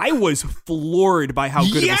 I was floored by how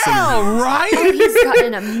good of a singer he is. right. Oh, he's got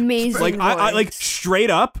an amazing Like voice. I like straight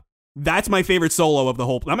up. That's my favorite solo of the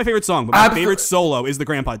whole. Not my favorite song, but my favorite solo is the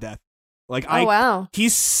grandpa death. Like Oh, wow.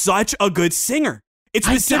 he's such a good singer. It's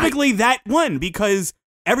I- specifically that one because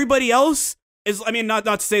everybody else is. I mean, not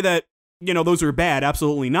to say that those are bad.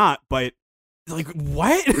 Absolutely not. But like,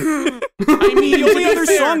 what? I mean, The only to be other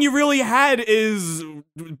fair- song you really had is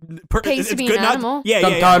Pays to it's be good an not- animal. Yeah,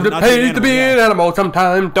 Sometimes it not pays to be animal, an animal,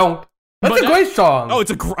 sometimes don't. That's But a great song. Oh,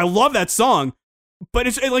 I love that song. But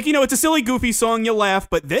it's like, it's a silly, goofy song. You laugh.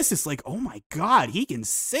 But this is like, oh my God, he can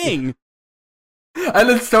sing. And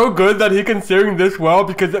it's so good that he can sing this well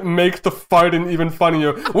because it makes the fighting even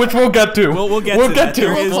funnier, which we'll get to. We'll get We'll to get that. to.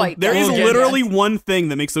 There We'll is, fight there that. is We'll get literally one thing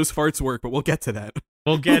that makes those farts work, but we'll get to that.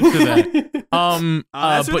 We'll get to that.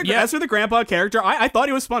 As for the grandpa character, I thought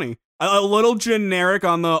he was funny. A little generic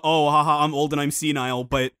on the, oh, haha, I'm old and I'm senile,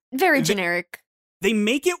 but Very generic. they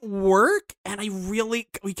make it work, and we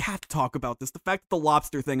have to talk about this. The fact that the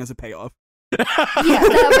lobster thing is a payoff. Yeah,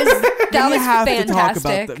 that We was have to talk about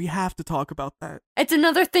fantastic. that. We have to talk about that. It's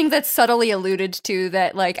another thing that's subtly alluded to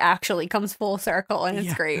that like actually comes full circle, and it's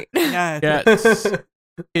Yeah. great. Yeah. Yeah, And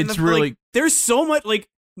it's the- really like, there's so much, like,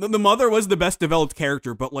 the mother was the best developed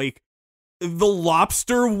character, but like the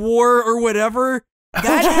lobster war or whatever,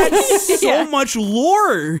 that had so Yeah. much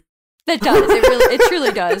lore. That does. It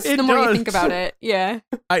truly does. It the more you does. think about it. Yeah.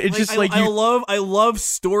 It's just like you. I love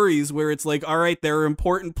stories where it's like, all right, there are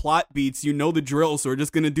important plot beats. You know the drill, so we're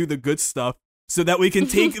just gonna do the good stuff so that we can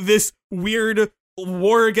take this weird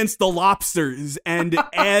war against the lobsters and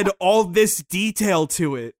add all this detail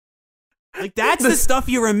to it. Like that's the stuff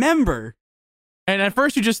you remember. And at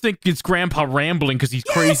first you just think it's Grandpa rambling because he's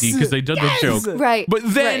crazy because they did the joke. Right. But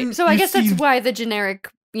then right. So I you guess see- that's why the generic,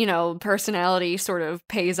 personality sort of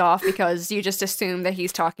pays off, because you just assume that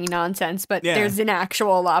he's talking nonsense, but Yeah. there's an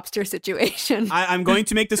actual lobster situation. I'm going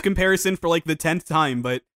to make this comparison for like the 10th time,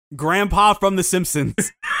 but Grandpa from The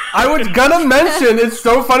Simpsons. I was gonna mention, it's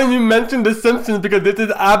so funny you mentioned The Simpsons because this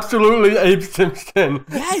is absolutely Abe Simpson.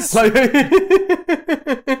 Yes. Like,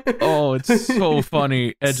 Oh, it's so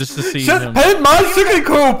funny just to see just him. paint my chicken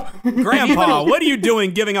coop! Grandpa, what are you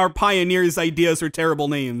doing giving our pioneers ideas for terrible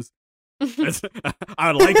names?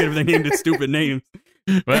 I would like it if they named it stupid names.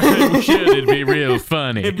 Well, you should. It'd be real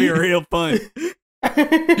funny. It'd be real fun.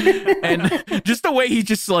 And just the way he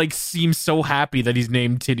just like seems so happy that he's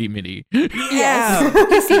named Titty Mitty. Yeah.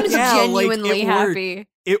 He seems Yeah, like, genuinely it worked. happy.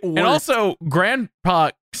 It worked. And also,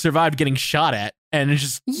 Grandpa survived getting shot at and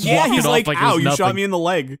just yeah, walked he's it like, off like ow, it was you nothing. shot me in the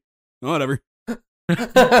leg. Whatever.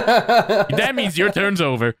 That means your turn's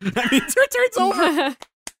over. That means your turn's over.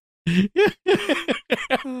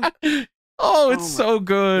 Oh, it's Oh my- so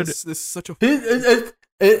good. This is such a...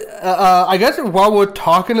 I guess while we're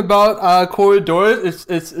talking about Corridors,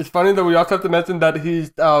 it's funny that we also have to mention that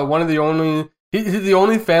he's one of the only he's the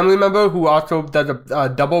only family member who also does a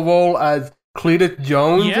double role as Cletus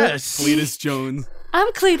Jones. Yes. Cletus Jones. I'm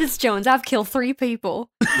Cletus Jones. I've killed 3 people.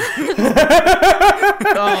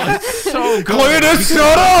 Oh, it's so good. Cletus,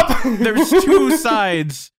 shut up! There's 2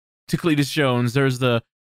 sides to Cletus Jones. There's the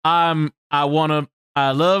I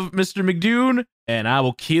love Mr. McDoon, and I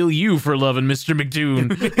will kill you for loving Mr. McDoon.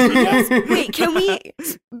 Wait, can we?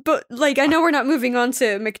 But like, I know we're not moving on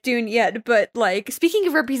to McDoon yet, but like, speaking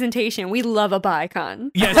of representation, we love a bicon.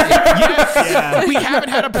 Yes, yes. Yeah. We haven't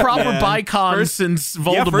had a proper Yeah. bicon since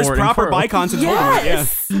Voldemort. First proper and Pearl. bicon since Voldemort, yeah.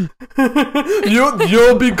 Yes.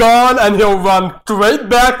 You'll be gone, and he'll run straight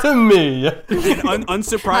back to me. And I was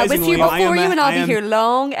unsurprisingly, here I before am you, and I'll I am- be here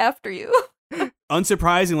long after you.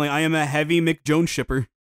 Unsurprisingly, I am a heavy McJones shipper.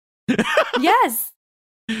 Yes.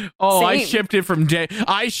 Oh, I Same. shipped it from day.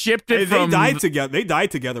 I shipped it They from. died together. They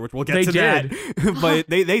died together, which we'll get They to did. that. But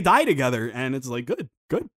they die together, and it's like good.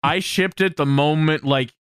 I shipped it the moment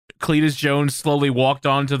like Cletus Jones slowly walked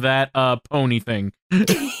onto that pony thing.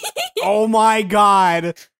 Oh my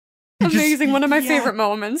god! Amazing. One of my yeah. favorite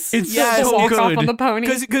moments. It's Yes, to walk so off good. on the pony.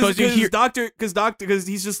 Because you hear- because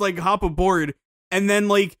he's just like hop aboard, and then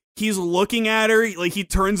like he's looking at her, like he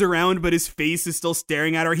turns around, but his face is still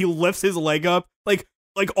staring at her. He lifts his leg up, like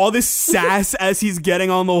all this sass as he's getting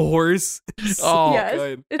on the horse. It's so Oh. Yes.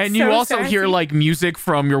 good. It's And you so also hear sassy. like music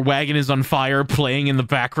from Your Wagon Is on Fire playing in the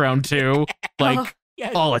background too. Like,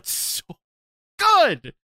 Yes. oh, it's so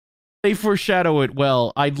good. They foreshadow it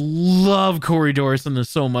well. I love Corey Dorison this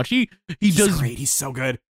so much. He He's does great. He's so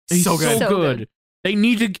good. he's so good. So good. good. They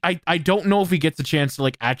need to. I don't know if he gets a chance to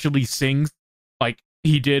like actually sing like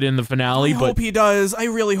he did in the finale, I but hope he does. I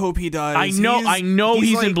really hope he does. I know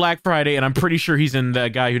he's in like- Black Friday, and I'm pretty sure he's in the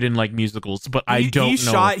guy who didn't like musicals, but I don't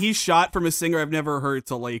he's know. He's shot from a singer I've never heard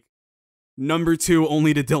to like number 2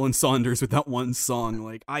 only to Dylan Saunders with that one song.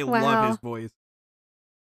 Like I Wow. love his voice.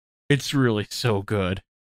 It's really so good.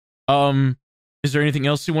 Is there anything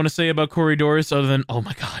else you want to say about Corey Doris other than oh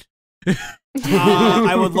my god?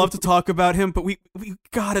 I would love to talk about him, but we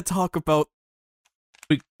gotta talk about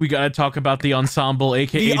We gotta talk about the ensemble,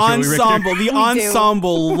 aka the Joey ensemble. Richter. The do.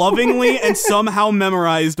 ensemble, lovingly and somehow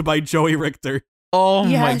memorized by Joey Richter. Oh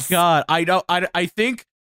Yes. my god! I think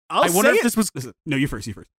I wonder if this was. No, you first.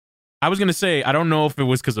 You first. I was gonna say I don't know if it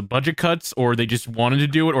was because of budget cuts or they just wanted to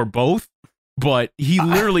do it or both. But he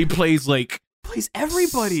literally plays like Plays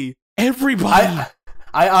everybody. everybody.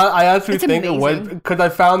 I actually It's think it was amazing. because I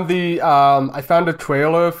found a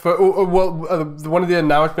trailer for one of the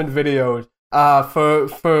announcement videos for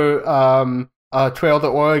Trail to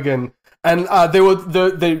Oregon, and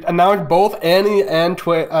they announced both Annie and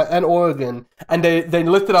Oregon, and they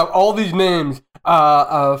listed out all these names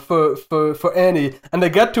for Annie, and they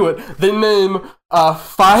get to it, they name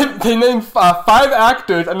five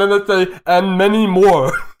actors, and then they say and many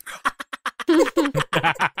more.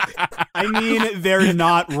 I mean, they're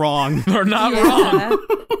not wrong. They're not Yeah. wrong.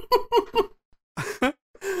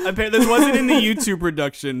 This wasn't in the YouTube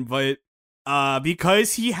production, but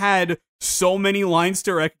because he had so many lines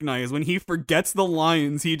to recognize. When he forgets the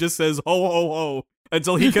lines, he just says ho ho ho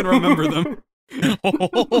until he can remember them.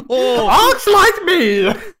 Ox like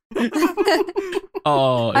me.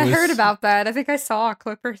 Oh, I heard about that. I think I saw a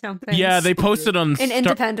clip or something. Yeah, they posted on in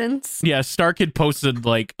Independence. Yeah, Starkid posted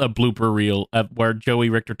like a blooper reel where Joey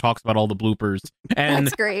Richter talks about all the bloopers, and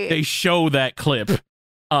That's great. they show that clip,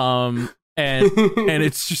 and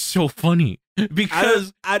it's just so funny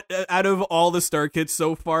because out of all the Star Kids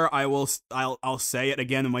so far, I'll say it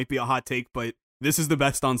again. It might be a hot take, but this is the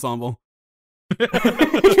best ensemble.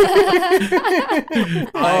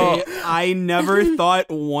 I never thought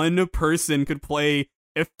one person could play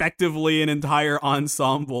effectively an entire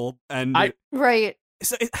ensemble, and right.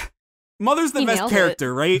 So Mother's the He best nailed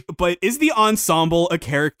character, right? But is the ensemble a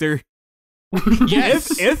character?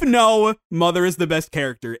 yes, If no, Mother is the best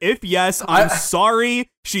character. If yes, I'm sorry,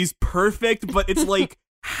 she's perfect. But it's like,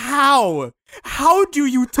 how do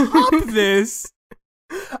you top this?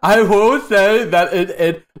 I will say that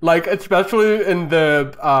it like, especially in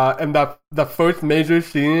the first major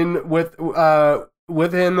scene with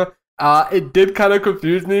him, it did kind of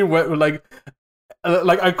confuse me. Like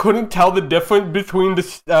I couldn't tell the difference between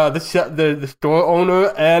the store owner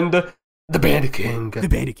and the Bandit King. The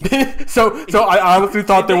Bandit King. so I honestly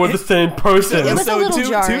thought they were the same person. It was a little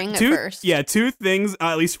jarring at first. Yeah, two things,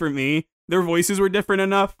 at least for me. Their voices were different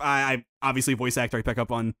enough. I obviously voice actor, I pick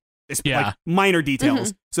up on like minor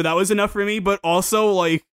details. So that was enough for me, but also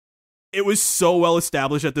like it was so well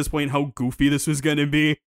established at this point how goofy this was gonna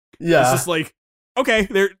be. Yeah. It's just like, okay,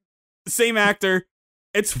 they're the same actor.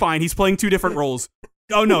 It's fine. He's playing two different roles.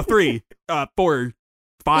 Oh no, 3, 4,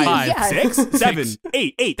 5, Yeah. 6, 7,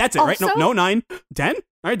 8. That's it, right? Also- No, 9, 10. All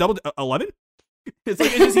right, double 11. It's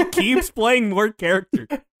like he keeps playing more character.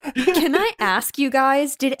 Can I ask you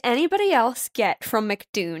guys, did anybody else get from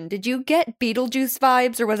McDoon? Did you get Beetlejuice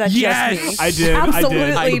vibes, or was that Yes! just me? I did.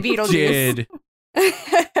 Absolutely I Beetlejuice. did.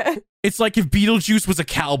 It's like if Beetlejuice was a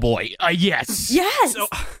cowboy. Yes. Yes. So,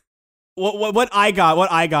 what I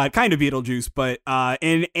got, kind of Beetlejuice, but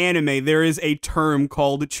in anime there is a term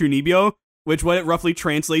called chunibyo, which what it roughly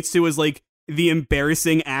translates to is like the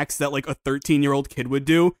embarrassing acts that like a 13-year-old kid would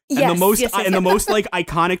do. And the Yes, most yes, yes, and the yes. most like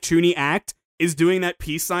iconic chuni act is doing that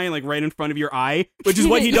peace sign like right in front of your eye, which is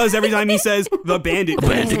what he does every time he says the Bandit King.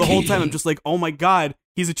 Bandit So the whole time King. I'm just like, oh my god,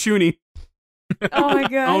 he's a chuni. Oh my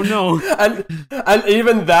god. Oh no. And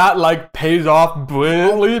even that like pays off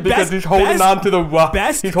brilliantly because Best- he's holding best- on to the rock.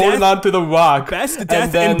 best He's holding death- on to the rock. Best And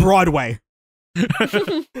death then- in Broadway.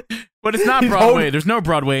 But it's not He's Broadway. holding- There's no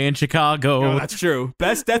Broadway in Chicago. Oh, that's true.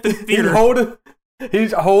 Best death in He's theater.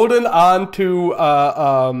 holding on to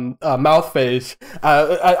Mouthface.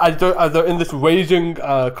 They're in this raging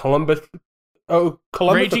Columbus, Raging or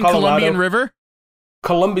Colorado? Colombian River.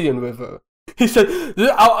 Colombian River. He said,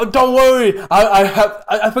 "Don't worry,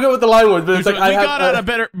 I forget what the line was, but it's We like I got out have."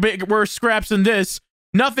 of worse scraps than this.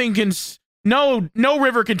 Nothing can. No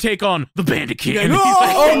river can take on the Bandit King. Yeah, And no! he's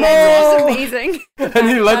like, Oh That's no! amazing. And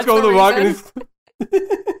he lets That's go of the the rock, and reason. he's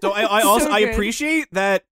So I also So I good. appreciate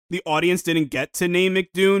that the audience didn't get to name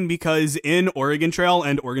McDoon because in Oregon Trail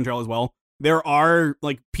and Oregon Trail as well, there are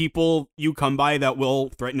like people you come by that will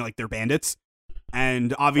threaten like they're bandits.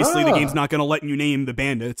 And obviously the Ah. game's not going to let you name the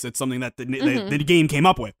bandits. It's something that the Mhm. the game came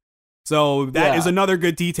up with. So that is Yeah. another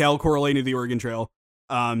good detail correlating to the Oregon Trail.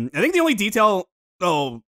 I think the only detail,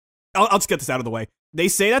 I'll just get this out of the way. They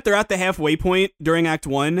say that they're at the halfway point during Act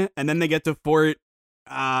 1, and then they get to Fort,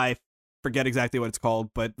 I forget exactly what it's called,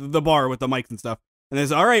 but the bar with the mics and stuff. And they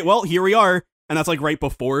say, all right, well, here we are. And that's like right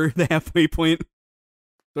before the halfway point.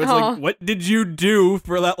 So it's Aw. like, what did you do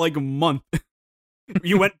for that like month?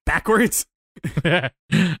 You went backwards? I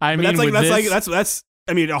But mean, that's like with that's this, like that's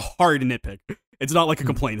I mean a hard nitpick. It's not like a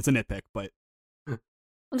complaint, it's a nitpick, but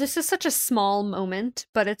This is such a small moment,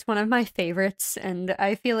 but it's one of my favorites, and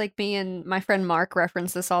I feel like me and my friend Mark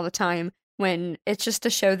reference this all the time when it's just to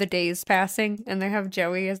show the days passing, and they have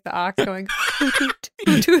Joey as the ox going toot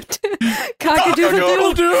toot toot toot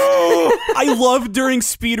cock-a-doodle-doo. I love during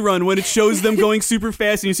speedrun when it shows them going super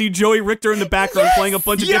fast and you see Joey Richter in the background playing a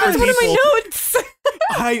bunch of That's different one of people. my notes.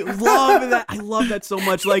 I love that. I love that so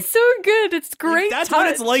much. Like It's so good. It's great. that's what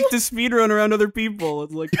it's touch. like to speedrun around other people.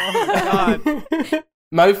 It's like, oh my god.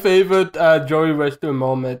 My favorite Joey Richter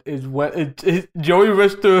moment is when Joey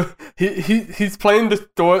Richter he's playing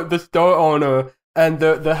the store owner, and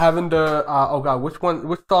they're having the which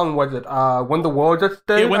song was it? When the world's at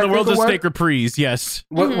stake. when I the think world's it a was? stake reprise, yes.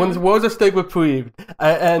 When the world's at stake reprieved,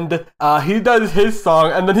 and he does his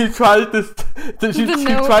song, and then he tries he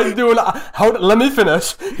note. tries to do an let me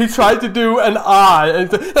finish. He tried to do an I, and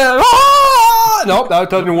nope, that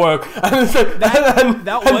doesn't work.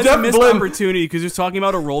 That was a Jeff missed Blinn- opportunity because he was talking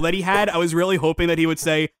about a role that he had. I was really hoping that he would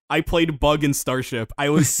say, I played Bug in Starship. I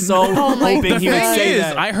was so Oh my hoping he would God. say is,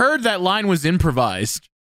 that. I heard that line was improvised.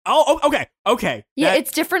 Okay. Yeah, That-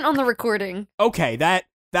 it's different on the recording. okay. That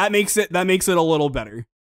makes it a little better.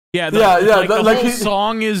 Yeah, Yeah, like, the like whole he-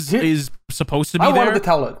 song is supposed to be I there. wanted to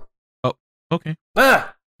tell it. Okay.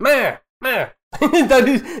 Man.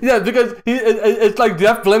 Because it's like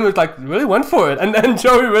Jeff Blinn was like really went for it, and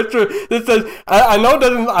Joey Richter just says, I know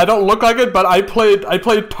I don't look like it, but I played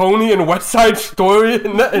Tony in West Side Story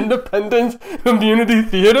in the Independence Community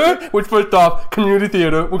Theater, which first off, community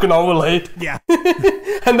theater, we can all relate. Yeah.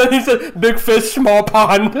 And then he said, big fish, small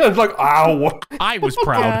pond. And it's like, ow. I was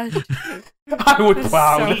proud. God. I was That's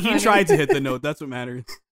proud. so He funny. tried to hit the note. That's what matters.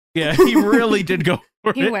 Yeah, he really did go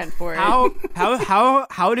for He it. went for it.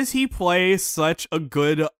 How does he play such a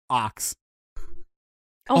good ox?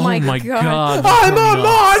 Oh my god. God. I'm a The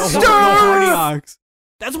monster! horny ox.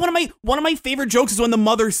 That's one of my favorite jokes is when the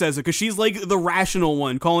mother says it because she's like the rational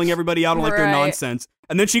one, calling everybody out on like their Right. nonsense,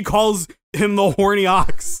 and then she calls him the horny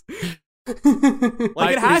ox.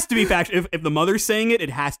 Like it has to be factual. If the mother's saying it, it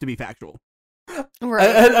has to be factual. Right.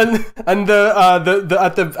 And the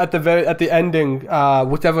at the ending,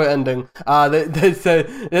 whichever ending, they say,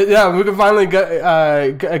 yeah, we can finally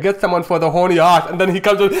get someone for the horny ox, and then he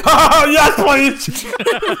comes in, oh, yes, please.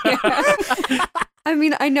 I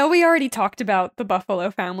mean, I know we already talked about the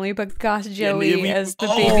Buffalo family, but gosh, Joey we- as the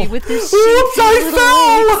oh. baby with his Oops, shapely I little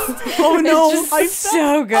fell! legs. Oh no, It's just I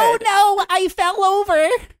so good. Oh no, I fell over.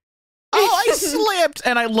 Oh, I slipped!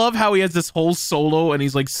 And I love how he has this whole solo, and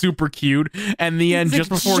he's like super cute. And the end, He's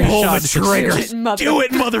just like, before he pull the shot, trigger. just Mother- do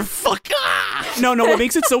it, motherfucker! No, what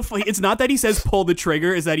makes it so funny? It's not that he says pull the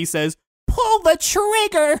trigger, is that he says pull the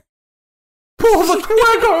trigger. Pull the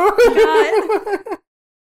trigger!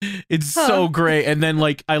 It's so great. And then,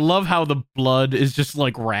 like, I love how the blood is just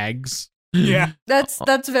like rags. Yeah. That's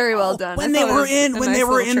very well done. When I they thought it were was a in nice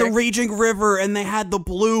little the trick. raging river and they had the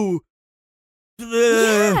blue.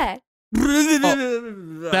 Yeah.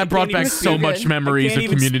 That brought back even so speak. much memories of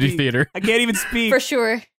community theater. I can't even speak. For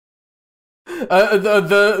sure.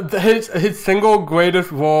 His single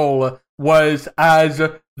greatest role was as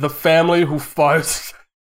the family who farts.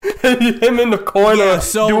 Him in the corner Yeah,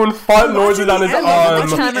 so- doing fart noises on his I love arm. watching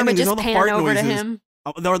the Timer would endings, just all the pan fart over to noises. him.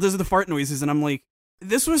 Those are the fart noises, and I'm like,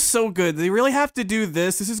 this was so good. They really have to do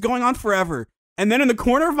this. This is going on forever. And then in the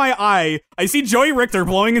corner of my eye, I see Joey Richter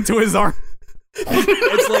blowing into his arm.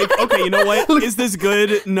 It's like, okay, you know what? Is this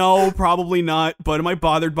good? No, probably not. But am I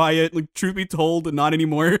bothered by it? Like, truth be told, not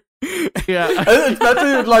anymore. Yeah.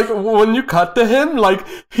 Especially like when you cut to him, like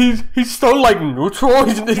he's so like neutral.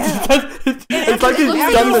 It's like he's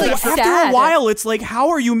looks done like this. he's After sad. a while, it's like, how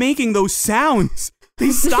are you making those sounds?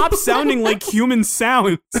 They stop sounding like human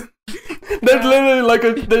sounds. There's literally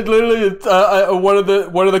one of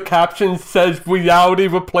the captions says reality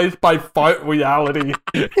replaced by fart reality.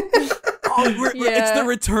 It's the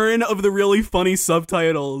return of the really funny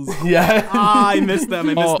subtubtitles. Yeah. I missed them.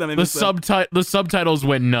 I missed them. I the missed them. the subtitles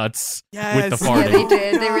went nuts with the Yes. Yeah, farting. they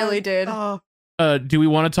did. They really did. Do we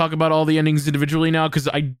want to talk about all the endings individually now?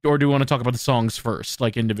 Or do we want to talk about the songs first,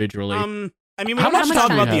 like individually? I mean, we How don't have much to talk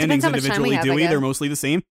time about do the we have? endings Depends how much time we individually, have, do I we? They're guess. mostly the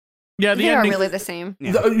same. Yeah, the They are ending. really the same.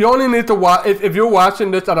 Yeah. You only need to watch if you're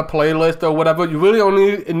watching this on a playlist or whatever. You really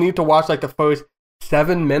only need to watch like the first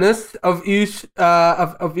 7 minutes of each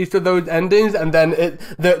of each of those endings, and then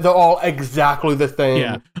they're all exactly the same.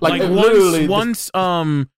 Yeah, like, like literally once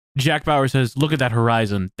Jack Bauer says, "Look at that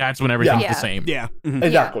horizon." That's when everything's Yeah. the same. Yeah. Mhm.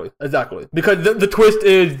 Exactly. Because the twist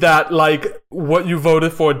is that like what you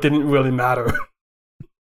voted for didn't really matter.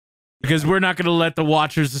 Because we're not going to let the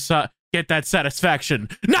watchers get that satisfaction.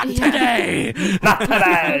 Not today. Not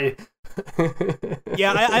today.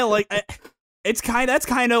 Yeah, I like. That's kind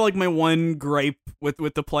of like my one gripe with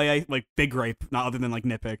the play. Like big gripe, not other than like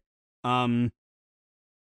nitpick.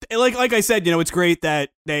 Like I said, it's great that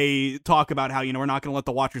they talk about how we're not going to let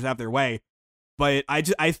the watchers have their way, but I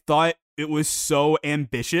thought it was so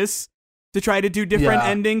ambitious to try to do different Yeah.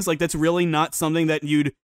 endings. Like that's really not something that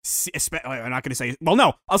you'd see. I'm not going to say. Well,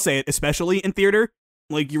 no, I'll say it. Especially in theater,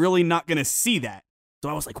 like you're really not going to see that. So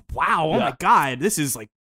I was like, wow, oh my god, this is like,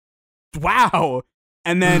 wow.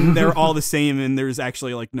 And then they're all the same, and there's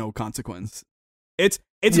actually like no consequence. It's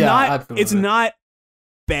Yeah, not absolutely. it's not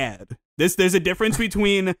bad. There's a difference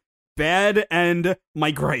between bad and my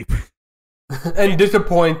gripe. And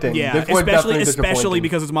disappointing. Yeah, This was definitely especially disappointing.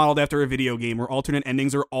 because it's modeled after a video game where alternate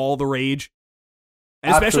endings are all the rage.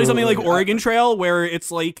 And especially something like Absolutely. Oregon Trail, where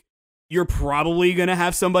it's like you're probably gonna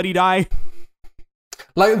have somebody die.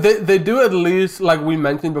 Like they do at least, like we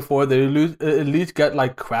mentioned before, at least get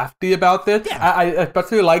like crafty about this. Yeah. I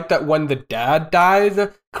especially like that when the dad dies,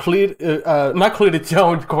 not Cleta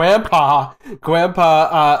Jones, Grandpa,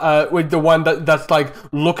 with the one that's like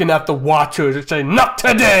looking at the Watchers and saying, "Not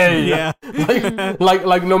today." Yeah.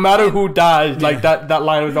 like no matter who dies, like that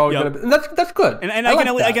line was always Yep. gonna be, and that's good. And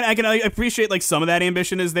I can appreciate like some of that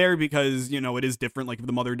ambition is there because it is different. Like if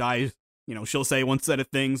the mother dies, she'll say one set of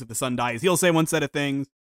things. If the son dies, he'll say one set of things.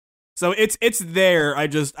 So it's there.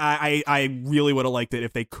 I really would have liked it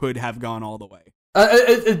if they could have gone all the way.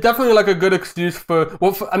 It's definitely like a good excuse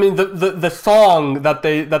I mean the song that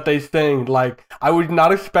they sing, like I was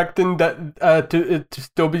not expecting that to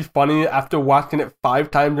still be funny after watching it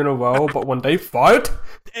 5 times in a row, but when they fart,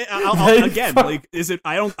 like is it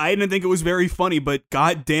I didn't think it was very funny, but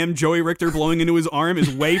goddamn Joey Richter blowing into his arm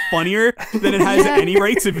is way funnier than it has any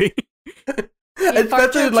right to be. Yeah, fart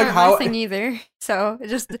Especially jokes like aren't how my thing either. So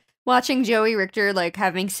just watching Joey Richter like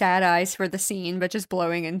having sad eyes for the scene, but just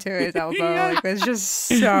blowing into his elbow, Yeah. like it's just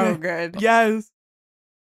so good. Yes.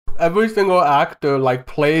 every single actor like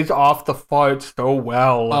plays off the fart so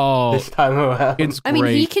well Oh, this time around. it's I great.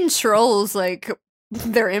 mean, he controls like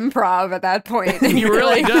their improv at that point. He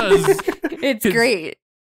really Like, does. It's great.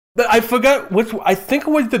 But I forget which. I think it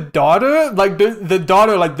was the daughter. Like the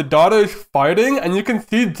daughter. Like the daughter is fighting, and you can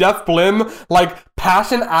see Jeff Blim like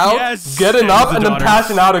passing out, Yes, getting it up, was the and then daughter.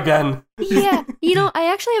 passing out again. Yeah,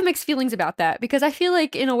 I actually have mixed feelings about that because I feel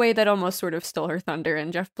like in a way that almost sort of stole her thunder,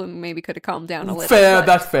 and Jeff Blim maybe could have calmed down a little. Fair. but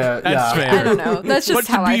That's fair. That's yeah. fair. I don't know. That's just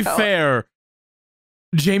But how to I be felt. fair,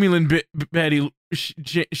 Jamie Lynn Betty,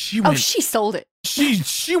 she Oh, went. she sold it.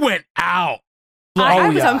 She went out. I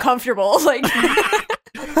was yeah. uncomfortable. Like,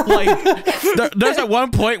 Like there's at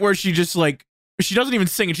one point where she just like she doesn't even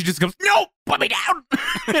sing and she just goes, "No, put me down."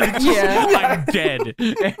 And it's just, Yeah. I'm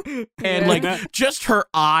dead. And like just her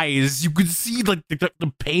eyes, you could see like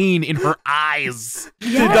the pain in her eyes.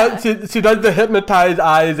 She does the hypnotized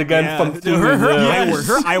eyes again Yeah. from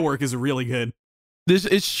Her eye work is really good.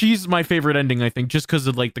 She's my favorite ending, I think, just because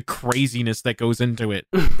of like the craziness that goes into it.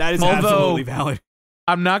 That is Although- absolutely valid.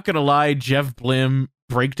 I'm not gonna lie, Jeff Blim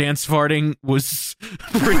breakdance farting was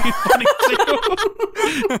pretty funny too.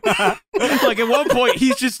 Like at one point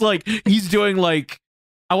he's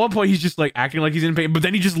just like acting like he's in pain, but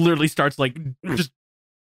then he just literally starts like just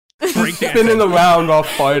breakdancing. spinning around while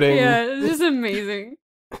fighting. yeah, it's just amazing.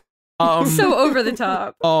 Um, So over the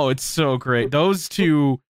top. oh, it's so great. Those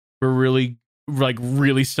two were really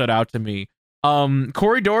stood out to me.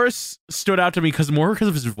 Corey Doris stood out to me because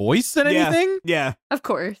of his voice than anything. Yeah. Of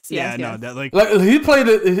course. Yes, No, yes. that like Like he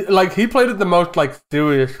played it the most like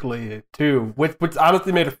seriously too, which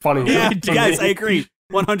honestly made it funny. yeah, for yes, me. I agree.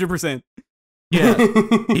 100%. Yeah.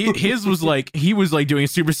 His was like he was like doing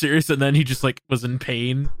super serious and then he just like was in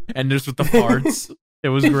pain and just with the farts. It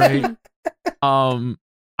was great.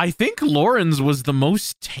 I think Lauren's was the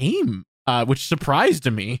most tame, which surprised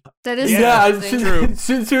me. That is Yeah,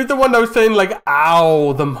 interesting. she was the one that was saying like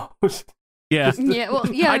 "ow" the most. Yeah. Yeah, well,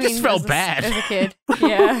 yeah. I just mean, felt as bad. as a kid.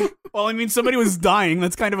 Yeah. Well, I mean, somebody was dying.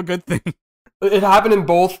 That's kind of a good thing. It happened in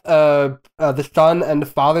both the son and the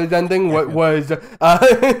father's ending. Yeah,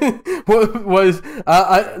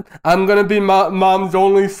 I'm gonna be mom's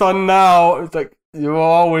only son now. It's like you were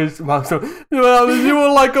always mom's son. You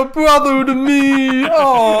were like a brother to me.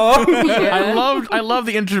 Aww. Yeah. I love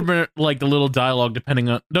the like the little dialogue depending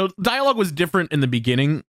on the dialogue was different in the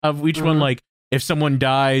beginning of each one. Like if someone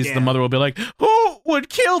dies, Yeah. the mother will be like, "Who would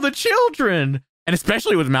kill the children?" And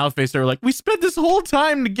especially with Mouthface, they were like, "We spent this whole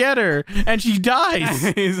time to get her, and she dies."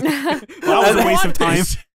 That was a waste of time.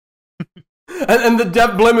 And the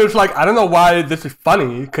Jeff Blim is like, I don't know why this is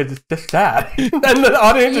funny because it's just sad. And the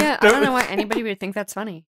audience Yeah, is I don't know why anybody would think that's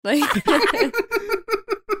funny. Like,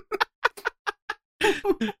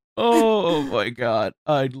 Oh my god,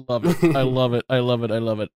 I love it! I love it! I love it! I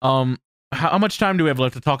love it! How much time do we have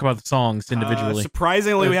left to talk about the songs individually?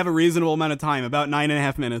 Surprisingly, we have a reasonable amount of time, about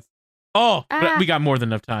 9.5 minutes. Oh, Ah. we got more than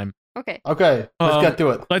enough time. okay. Okay, let's get to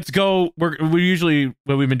it. Let's go. We usually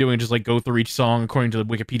what we've been doing is just like go through each song according to the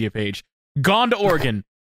Wikipedia page. Gone to Oregon,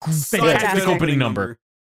 fantastic Fantastic. opening number.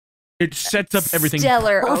 It sets up everything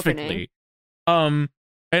Stellar perfectly.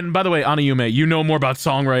 And by the way, Anayume, you know more about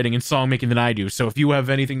songwriting and song making than I do. So if you have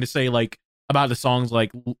anything to say like about the songs,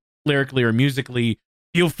 like lyrically or musically,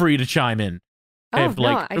 feel free to chime in. Oh, If, no,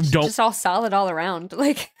 like, I just, don't- just all solid all around.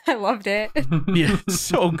 Like, I loved it. Yeah, it's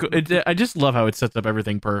so good. I just love how it sets up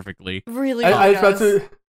everything perfectly. Really I does. especially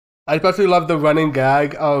I especially love the running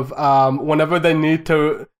gag of whenever they need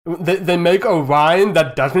to, they make a rhyme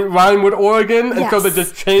that doesn't rhyme with Oregon, and so they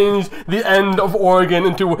just change the end of Oregon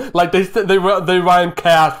into like they rhyme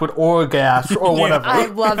cast with Orgas or whatever. I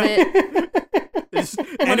love it.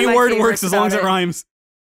 Any word works as long as it rhymes.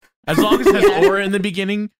 As long as it has aura in the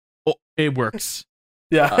beginning, it works.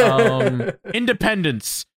 Yeah.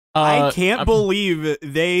 Independence. I can't believe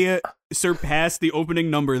they surpassed the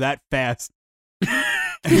opening number that fast.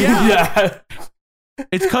 Yeah.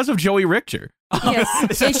 It's because of Joey Richter. Yes,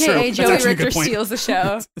 That's aka true. That's Joey actually a good Richter point. steals the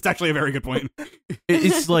show. It's actually a very good point.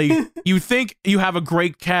 It's like you think you have a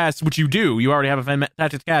great cast, which you do. You already have a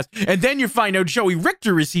fantastic cast, and then you find out Joey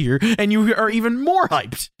Richter is here, and you are even more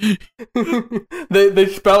hyped. they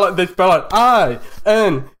spell it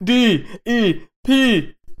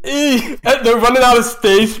INDEPE. And they're running out of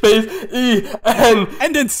stage space.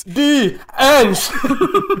 Endance. Ends.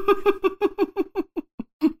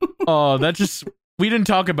 Oh, that just we didn't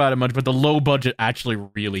talk about it much, but the low budget actually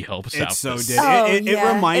really helps out. It so this. did. Oh, It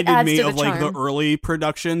yeah. It reminded adds me to the of like the charm. early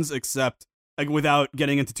productions, except like without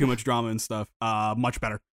getting into too much drama and stuff. Much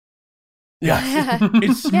better. Yeah.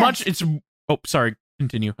 It's Yes. much. It's. Oh, sorry.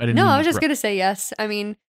 Continue. I didn't. No, mean I to was just interrupt. gonna say yes. I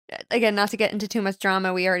mean, again, not to get into too much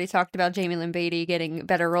drama. We already talked about Jamie Lynn Beatty getting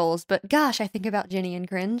better roles, but gosh, I think about Ginny and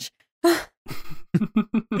cringe.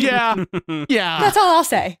 Yeah. Yeah. That's all I'll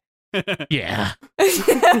say. Yeah.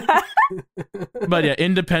 But yeah,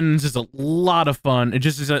 Independence is a lot of fun. It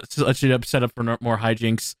just is set up for more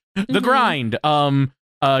hijinks. The Mhm. Grind.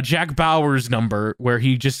 Jack Bauer's number where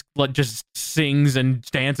he just sings and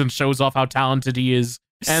dances and shows off how talented he is.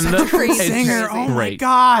 And Such the a great it's singer. crazy. Oh my Great.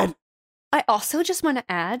 god. I also just want to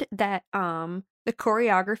add that the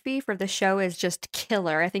choreography for the show is just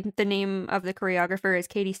killer. I think the name of the choreographer is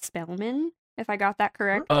Katie Spellman, if I got that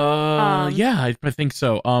correct. Yeah, I think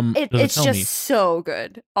so. It's tell just me. so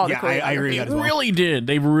good. All Yeah, the choreography. I agree with that as well. Really did.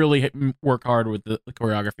 They really work hard with the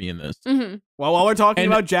choreography in this. Mm-hmm. Well, while we're talking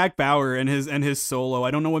And- about Jack Bauer and his solo,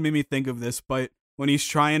 I don't know what made me think of this, but when he's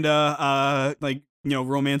trying to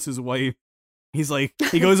romance his wife, he's like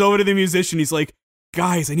he goes over to the musician, he's like,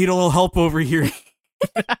 "Guys, I need a little help over here."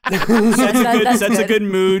 That's Sets a good. good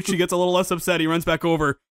mood. She gets a little less upset. He runs back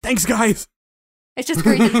over. Thanks, guys. It's just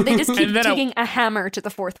great. They just keep And then taking a hammer to the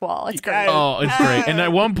fourth wall. It's great. Oh, it's great. And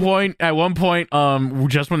at one point,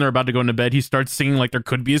 just when they're about to go into bed, he starts singing like there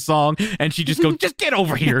could be a song, and she just goes, "Just get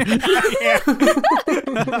over here."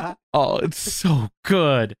 Oh, it's so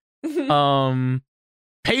good.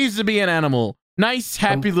 Pays to be an animal. Nice,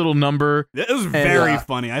 happy little number. It was very Yeah.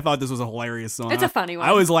 funny. I thought this was a hilarious song. It's a funny one.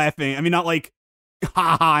 I was laughing. I mean, not like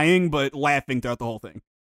ha-haing, but laughing throughout the whole thing.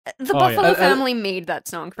 The Oh, yeah. Buffalo And- Family made that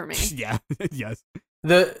song for me. Yeah. Yes.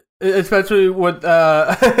 Especially with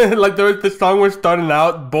like the song was starting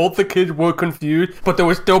out, both the kids were confused, but they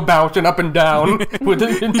were still bouncing up and down with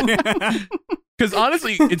it. Because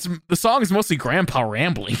honestly, the song is mostly Grandpa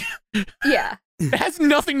rambling. Yeah. It has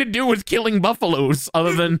nothing to do with killing buffaloes,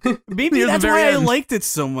 other than Maybe near the that's very why I end. liked it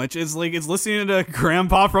so much. It's like it's listening to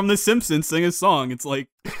Grandpa from The Simpsons sing a song. It's like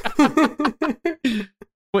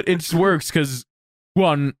But it just works because,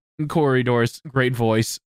 one, Corey Dorris, great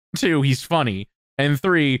voice. Two, he's funny. And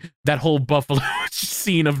three, that whole buffalo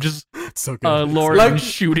scene of just it's so good. Lauren Like-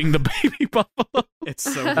 shooting the baby buffalo. It's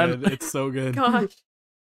so good. It's so good. Gosh.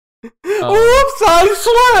 Oops,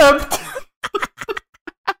 I slipped.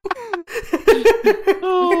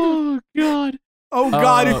 Oh, God. Oh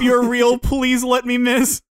God, Uh, if you're real, please let me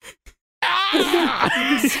miss. Ah!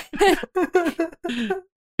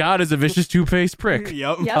 God is a vicious two-faced prick.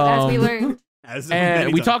 Yep. Yep, as we Um, learned. As And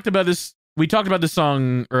many we times. talked about this. We talked about this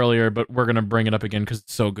song earlier, but we're gonna bring it up again because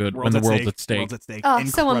it's so good. World's when the world's at stake. World's at stake. Oh, so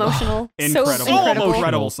Incredible. emotional. Incredible. So incredible.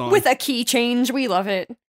 Incredible song. With a key change. We love it.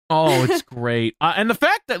 Oh, it's great. And the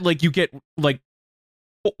fact that like you get like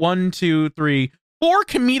 1, 2, 3, 4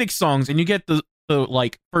 comedic songs, and you get the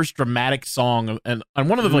like first dramatic song, and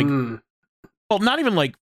one of the like, well, not even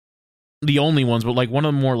like the only ones, but like one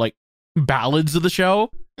of the more like ballads of the show,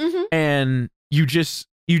 Mm-hmm. and you it's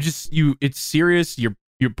serious.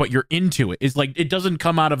 But you're into it. It's like it doesn't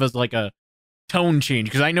come out of as like a tone change,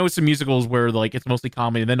 because I know some musicals where like it's mostly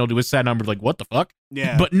comedy and then they'll do a sad number like what the fuck.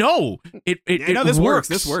 Yeah. But no, it yeah, no, this works.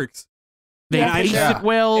 This works. They Yeah, pace sure. it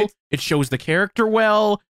well. It's- It shows the character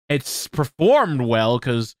well. It's performed well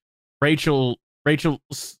because Rachel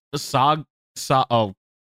Soglin,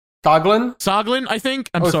 Soglin? I think.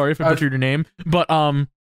 I'm Oh, sorry if I butchered your name, but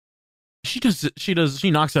she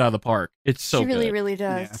knocks it out of the park. It's so she really, good. really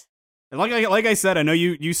does. Yeah. And like I said, I know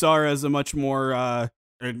you saw her as a much more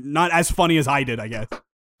not as funny as I did, I guess.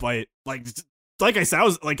 But like I said, I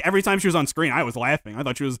was like every time she was on screen, I was laughing. I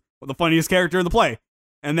thought she was the funniest character in the play.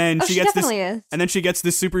 And then Oh, she she gets this, definitely is. and then she gets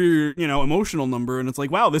this super, emotional number, and it's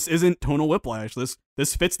like, wow, this isn't tonal whiplash.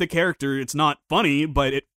 This fits the character. It's not funny,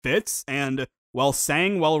 but it fits, and well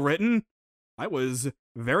sang, well written. I was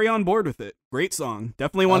very on board with it. Great song.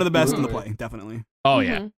 Definitely one of the best in the Absolutely. play. Definitely. Oh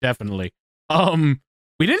yeah, definitely.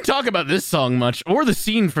 We didn't talk about this song much, or the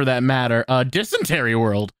scene for that matter. Dysentery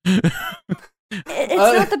World. It's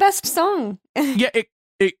not the best song. Yeah,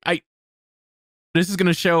 this is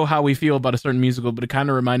gonna show how we feel about a certain musical, but it kind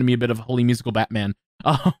of reminded me a bit of Holy Musical Batman.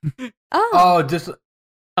 Oh, Oh, just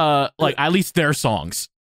Like at least their songs.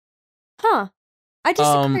 huh. I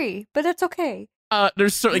disagree, but it's okay.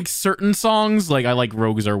 There's certain songs, like I like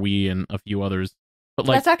Rogues Are We and a few others, but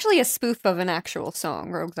like That's actually a spoof of an actual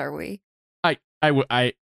song, Rogues Are We.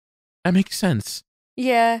 that makes sense.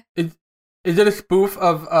 Yeah. is it a spoof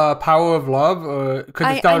of Power of Love, or because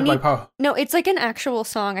I it sounds need- like Power? No, it's like an actual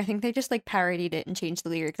song. I think they just like parodied it and changed the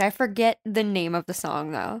lyrics. I forget the name of the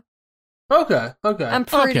song though. Okay. I'm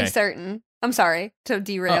pretty Okay. certain. I'm sorry to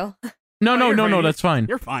derail. No, you're no, fine. that's fine.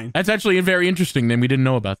 You're fine. That's actually very interesting. Then we didn't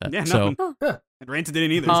know about that. Yeah, so no. Yeah. And Rancid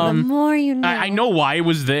didn't either. the so. more you know. I know why it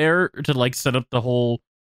was there to like set up the whole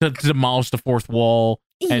to demolish the fourth wall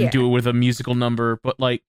and Yeah. do it with a musical number, but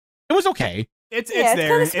like it was okay. It's Yeah, it's there.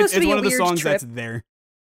 kinda It's, supposed to be one a of the weird songs trip. that's there.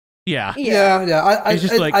 Yeah. Yeah. I It's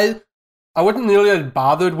just like- I wasn't nearly as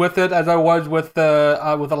bothered with it as I was with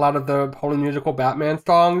with a lot of the Holy Musical Batman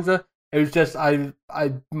songs. It was just I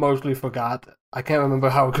mostly forgot. I can't remember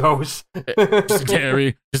how it goes.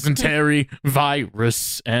 dysentery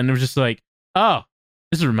virus, and it was just like, oh,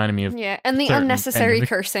 this is reminding me of Yeah, and the certain unnecessary pandemic.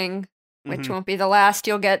 cursing, which Mhm. won't be the last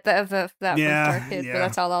you'll get that from Yeah, Star Kid, yeah. but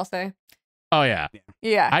that's all I'll say. oh yeah.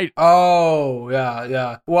 Yeah. Oh,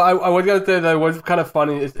 yeah. Well, I was gonna say that it was kind of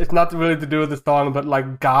funny. It's not really to do with the song, but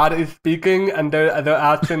like God is speaking, and they're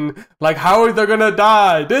asking like, how are they gonna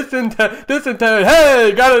die? Dysentery.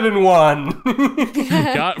 Hey, got it in one.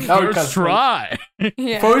 Got That was first kinda try.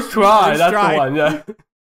 Yeah. First try. First That's try. the one. Yeah.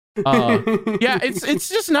 Yeah, it's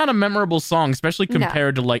just not a memorable song, especially No.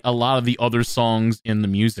 compared to like a lot of the other songs in the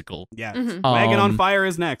musical. Yeah. Mhm. Wagon on Um, Fire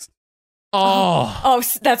is next. Oh, Oh,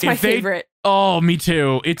 that's my If they- favorite. oh, me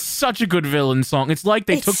too. It's such a good villain song. It's like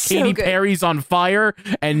they It's took so Katy good. Perry's On Fire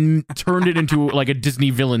and turned it into like a Disney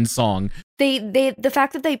villain song. The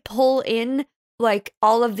fact that they pull in like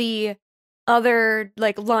all of the other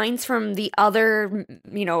like lines from the other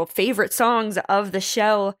favorite songs of the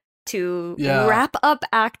show to Yeah. wrap up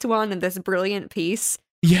Act 1 in this brilliant piece.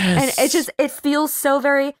 Yes. And it feels so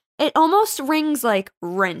very, it almost rings like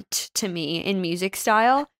Rent to me in music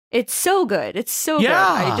style. It's so good. It's so good.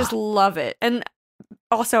 Yeah. I just love it. And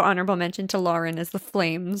also honorable mention to Lauren as the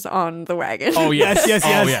flames on the wagon. Oh yes, Yes, Oh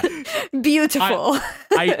yes. yeah. Beautiful.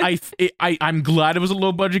 I'm glad it was a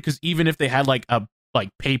low budget because even if they had like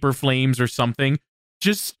paper flames or something,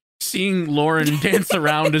 just seeing Lauren dance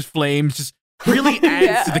around as flames just really adds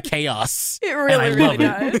Yeah. to the chaos. It really, I really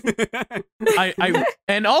love does. I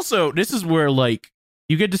and also this is where like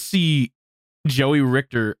you get to see Joey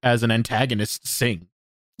Richter as an antagonist sing,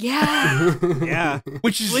 Yeah. Yeah.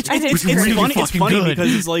 which is Which I think it's really funny. It's fucking funny good.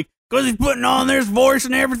 because it's like because he's putting on this voice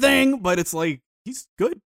and everything, but it's like he's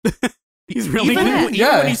good. He's really even, good. even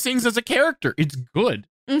Yeah. when he sings as a character, it's good.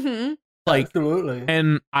 Mm-hmm. Like, Absolutely.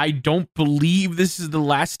 and I don't believe this is the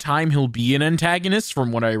last time he'll be an antagonist,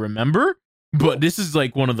 from what I remember. But this is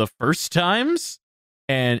like one of the first times,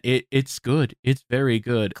 and it's good. It's very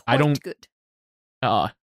good. I Quite don't. good.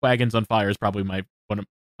 Wagons on Fire is probably one of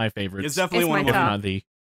my favorites. It's definitely It's one of my if my. top. not the.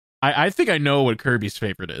 I think I know what Kirby's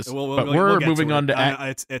favorite is, but We'll we're get moving to on it. to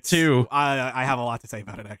Act it's 2. I have a lot to say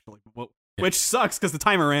about it actually, which sucks because the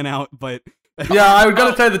timer ran out. But Yeah, I was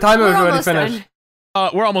gonna say the timer was We're already almost finished.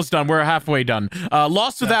 done. We're almost done. We're halfway done.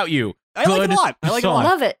 Lost Yeah. Without You. I like it Good a lot. I like it a song. lot.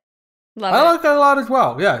 Love it. Love I it. like that a lot as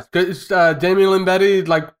well. Yeah, it's good. It's Jamie Lynn Betty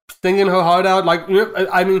like singing her heart out. Like,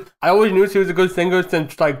 I mean, I always knew she was a good singer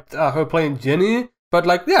since like her playing Ginny. But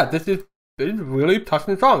like, yeah, this is a really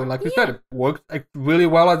touching song, and like you said, it works like, really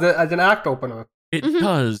well as an act opener. It Mhm.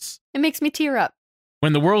 does. It makes me tear up.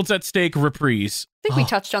 When the World's at Stake reprise. I think we Oh,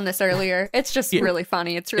 touched on this earlier. It's just Yeah. really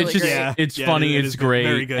funny. It's really it's just great. Yeah. it's Yeah, funny, it it's is great,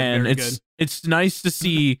 very good, and very it's nice to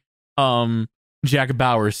see Jack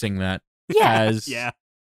Bauer sing that Yeah. as Yeah,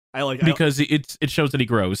 I like because it shows that he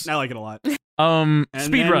grows. I like it a lot. Speedrun.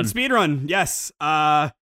 Speedrun, yes.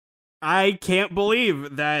 I can't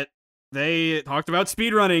believe that they talked about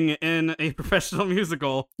speedrunning in a professional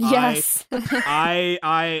musical. Yes.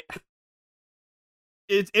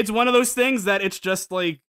 It's one of those things that it's just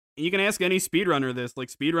like you can ask any speedrunner this. Like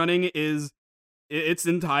speedrunning it's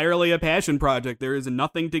entirely a passion project. There is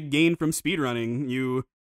nothing to gain from speedrunning.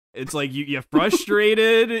 It's like you get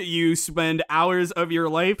frustrated, you spend hours of your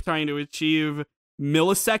life trying to achieve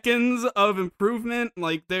milliseconds of improvement,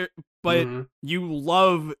 but Mhm. you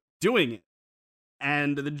love doing it.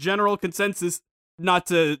 And the general consensus, not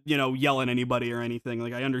to, yell at anybody or anything,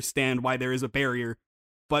 like I understand why there is a barrier,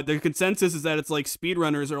 but the consensus is that it's like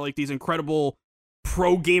speedrunners are like these incredible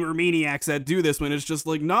pro gamer maniacs that do this, when it's just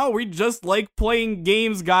like, no, we just like playing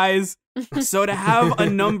games, guys. So to have a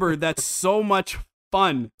number that's so much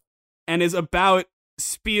fun and is about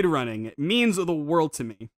speedrunning, it means the world to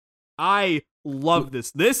me. I love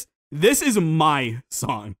this. This is my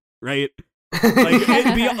song, right? Like,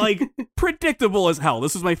 it'd be like predictable as hell.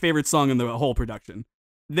 This is my favorite song in the whole production.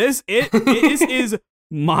 This is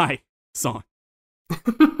my song.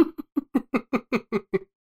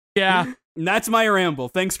 Yeah, And that's my ramble.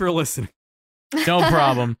 Thanks for listening. no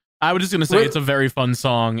problem. I was just gonna say What- it's a very fun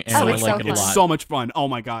song, and Oh, I it's like so it a fun. lot. It's so much fun. Oh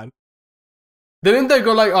my god. Didn't they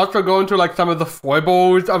also go into like some of the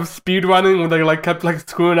foibles of speedrunning when they like kept like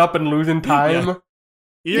screwing up and losing time? Yeah.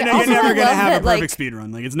 You're, Yeah, you're also never I gonna love have a that, like- perfect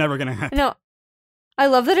speedrun. Like, it's never gonna happen. No, I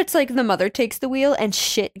love that it's like the mother takes the wheel and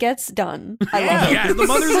shit gets done. I love Yeah, it. Yes. the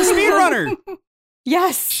mother's a speedrunner.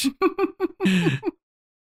 Yes.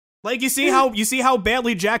 Like, you see how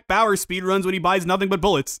badly Jack Bauer speedruns when he buys nothing but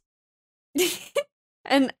bullets.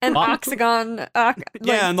 and Oh. octagon,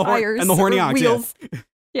 Yeah, and the tires and the horny or ox, yeah. wheels.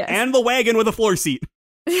 Yes. And the wagon with a floor seat.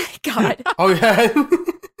 God. Oh yeah.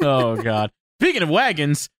 Oh god. Speaking of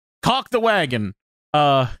wagons, cock the wagon.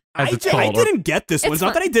 As it's I called. didn't get this one. It's It's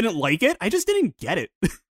not fun. that I didn't like it. I just didn't get it.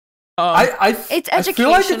 It's I feel like it's a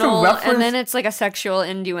educational, reference. and then it's like a sexual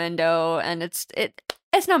innuendo, and it's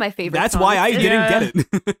not my favorite. That's song. why I It's- didn't get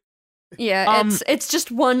it. Yeah, it's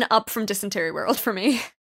just one up from Dysentery World for me.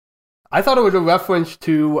 I thought it was a reference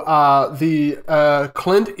to the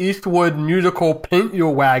Clint Eastwood musical Paint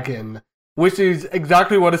Your Wagon, which is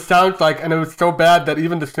exactly what it sounds like, and it was so bad that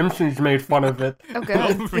even The Simpsons made fun of it. Oh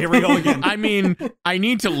god. Oh, here we go again. I mean, I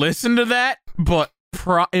need to listen to that, but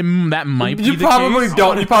that might be You the probably case.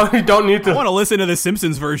 don't. You probably don't need I to. want to listen to the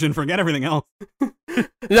Simpsons version. Forget everything else.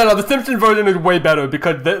 Yeah, no, the Simpsons version is way better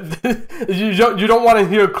because you don't want to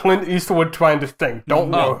hear Clint Eastwood trying to sing.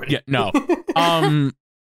 Don't Oh, worry. yeah, no.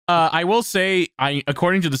 I will say,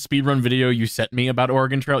 according to the speedrun video you sent me about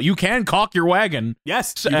Oregon Trail, you can caulk your wagon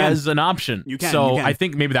Yes, you as can. an option. You can, So you can. I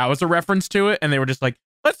think maybe that was a reference to it, and they were just like,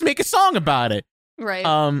 let's make a song about it. Right.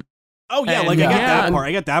 Oh yeah, and like I got yeah, that and- part.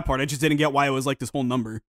 I got that part. I just didn't get why it was like this whole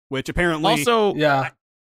number, which apparently Also, Yeah.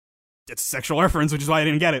 it's a sexual reference, which is why I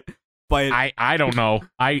didn't get it. But I don't know.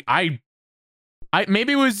 I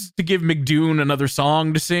maybe it was to give McDoon another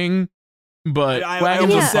song to sing, but I Wagons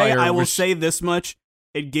will on say Fire I will was- say this much: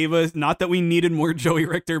 it gave us, not that we needed more Joey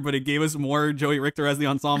Richter, but it gave us more Joey Richter as the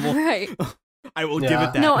ensemble. right. I will give Yeah.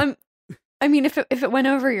 it that. No, I mean, if it went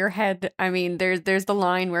over your head, I mean, there's the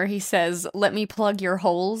line where he says, "Let me plug your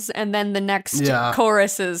holes," and then the next Yeah.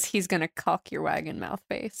 chorus is, "He's gonna cock your wagon, mouth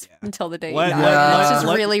face," Yeah. until the day Let- he dies. let- It's just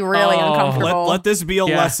let- really, really oh, uncomfortable. let this be a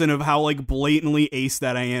Yeah. lesson of how like blatantly ace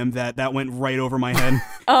that I am. That went right over my head.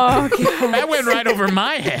 Oh god, that went right over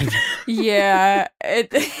my head. yeah,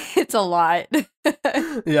 it's a lot.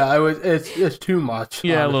 Yeah, it's too much.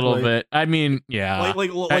 Yeah, a little honestly. bit. I mean, yeah.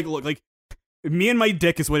 Look, me and my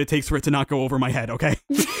dick is what it takes for it to not go over my head. Okay.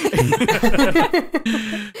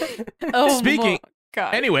 Oh Speaking- my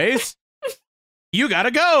god. Anyways, you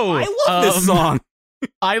gotta go. I love this song.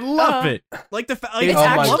 I love it. Like the It's Oh my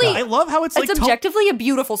actually God. I love how it's it's like objectively a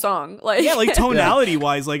beautiful song. Like yeah, like tonality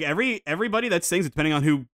wise, like everybody that sings it, depending on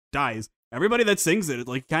who dies, everybody that sings it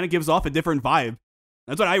like kind of gives off a different vibe.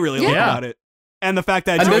 That's what I really like Yeah. about it. And the fact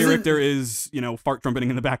that And Joey this is- Richter is, fart trumpeting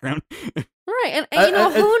in the background. Right, and I- you know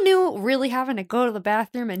I- who knew really having to go to the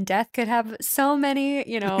bathroom and death could have so many,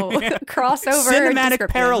 crossover Cinematic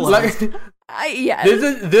descriptions. parallels. Like, Yes.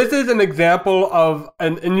 this is an example of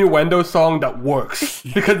an innuendo song that works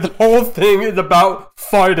because the whole thing is about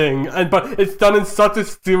farting, but it's done in such a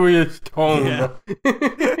serious tone. Yeah.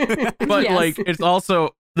 But Yes. like, it's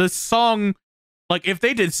also the song. Like, if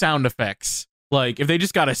they did sound effects, like if they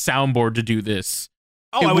just got a soundboard to do this,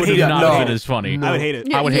 Oh, it I would would hate have it. not No. been as funny. No. I would hate it.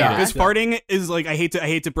 Yeah, I would hate yeah. it. Because farting is like I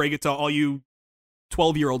hate to break it to all you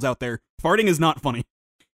 12-year-olds out there. Farting is not funny.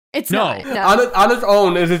 It's No. not. No. On its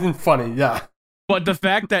own, it isn't funny. Yeah. But the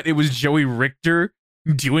fact that it was Joey Richter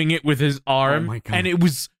doing it with his arm, my God. and it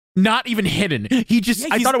was not even hidden. He just, Yeah,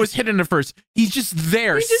 I he's- thot it was hidden at first. He's just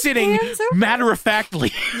there, He just sitting hands over. matter of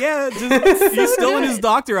factly. Yeah, just, he's still in good. his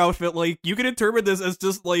doctor outfit. Like, you can interpret this as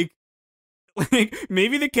just like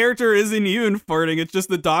maybe the character isn't even farting. It's just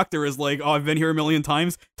the doctor is like, oh, I've been here a million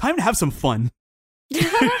times. Time to have some fun.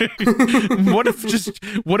 What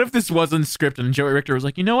if this wasn't scripted and Joey Richter was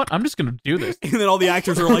like, you know what? I'm just gonna do this. And then all the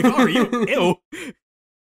actors are like, oh, are you? Ew.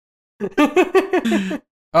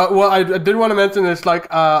 Well, I did want to mention this. Like,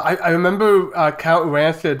 I remember Count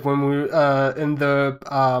Rancid when we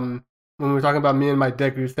when we were talking about Me and My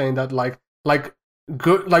Dick. We were saying that like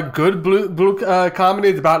good blue comedy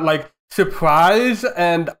is about like surprise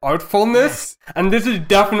and artfulness, and this is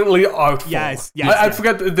definitely artful. Yes. I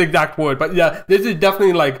forget the exact word, but yeah, this is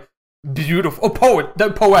definitely like beautiful. Oh,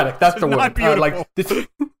 poetic. That's the word. Not beautiful. Like this,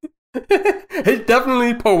 it's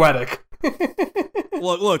definitely poetic.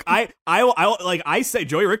 Look, I say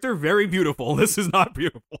Joey Richter, very beautiful. This is not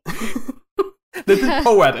beautiful. This is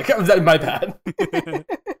poetic. My bad.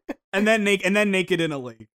 and then Naked in a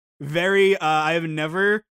League. Very. I have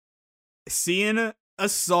never seen a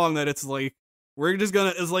song that it's like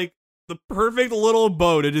it's like the perfect little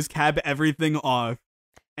bow to just cap everything off,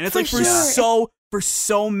 and it's for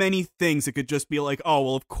so many things it could just be like, oh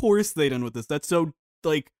well, of course they done with this. That's so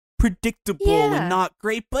like predictable and not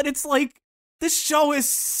great, but it's like this show is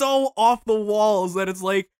so off the walls that it's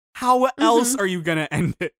like, how else are you gonna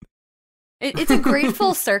end it? It's a great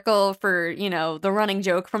full circle for, the running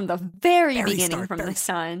joke from the very beginning from The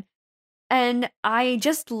Sun. And I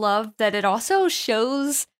just love that it also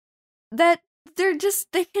shows that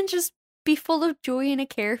they can just be full of joy in a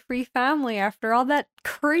carefree family after all that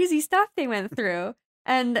crazy stuff they went through.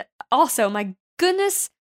 And also, my goodness,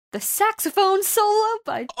 the saxophone solo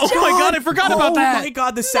by John. Oh my god, I forgot about that. Oh my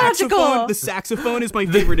god, the Magical. saxophone. The saxophone is my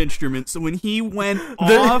favorite instrument. So when he went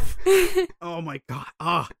off, oh my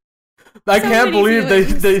god. I So can't many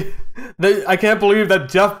believe I can't believe that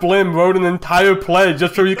Jeff Blim wrote an entire play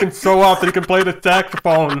just so he can show off that he can play the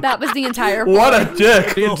saxophone. That was the entire point. What a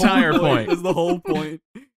dick! The entire point. That's the whole point.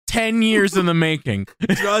 10 years in the making.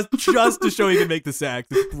 Just to show he can make the sax.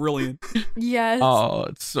 It's brilliant. Yes. Oh,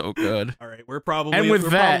 it's so good. All right, we're probably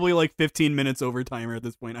probably like 15 minutes over timer at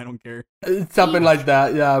this point. I don't care. Something like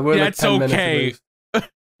that. Yeah, we're like That's 10 minutes at okay. least.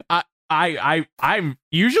 I'm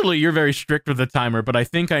usually you're very strict with the timer, but I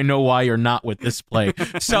think I know why you're not with this play.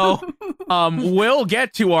 So, we'll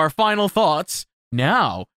get to our final thoughts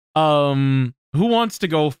now. Who wants to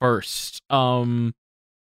go first? Hanayume,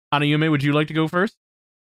 would you like to go first?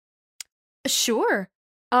 Sure.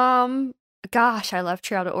 Gosh, I love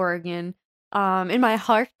Trail to Oregon. In my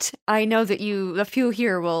heart, I know that a few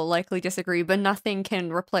here will likely disagree, but nothing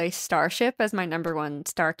can replace Starship as my number one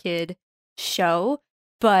Star Kid show.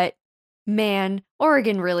 But man,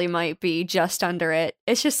 Oregon really might be just under it.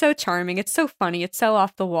 It's just so charming. It's so funny. It's so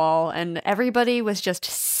off the wall. And everybody was just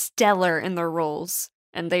stellar in their roles.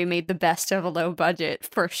 And they made the best of a low budget,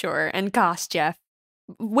 for sure. And gosh, Jeff,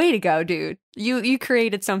 way to go, dude. You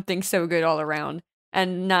created something so good all around.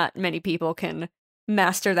 And not many people can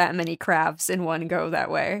master that many crafts in one go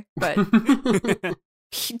that way. But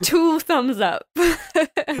 2 thumbs up.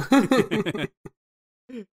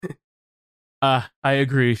 I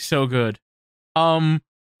agree. So good.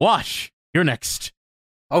 Wash, you're next.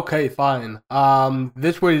 Okay, fine.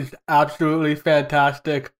 This was absolutely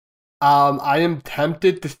fantastic. I am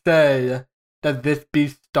tempted to say that this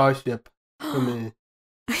beats Starship for me.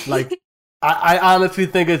 Like, I honestly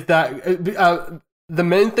think it's that. The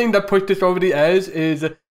main thing that pushed this over the edge is.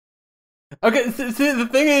 Okay, see, the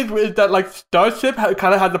thing is that, like, Starship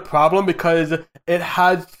kind of has a problem because it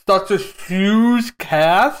has such a huge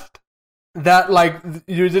cast that, like,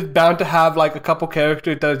 you're just bound to have, like, a couple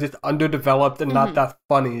characters that are just underdeveloped and not that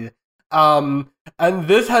funny. And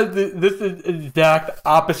this is exact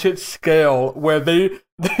opposite scale where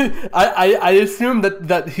I assume that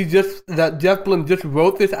Jeff Blim just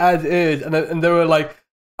wrote this as is, and they were like,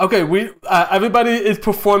 okay, everybody is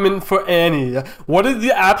performing for Annie. What is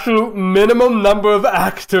the absolute minimum number of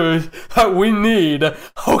actors that we need?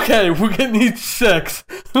 Okay, we're gonna need 6.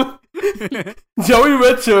 Joey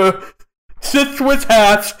Richter, 6 Swiss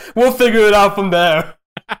hats. We'll figure it out from there.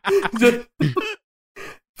 Just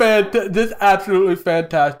absolutely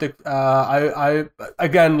fantastic. I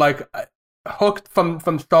again, like, hooked from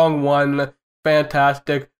song 1.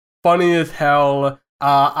 Fantastic, funny as hell.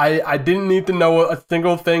 I didn't need to know a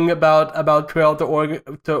single thing about Trail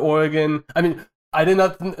to Oregon. I mean, I did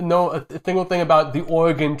not know a single thing about the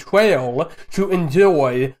Oregon Trail to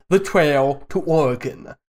enjoy the Trail to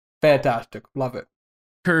Oregon. Fantastic, love it.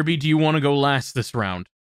 Kirby, do you want to go last this round?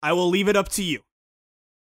 I will leave it up to you.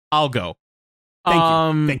 I'll go.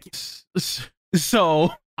 Thank you. So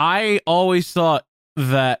I always thought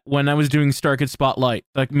that when I was doing Star Kid Spotlight,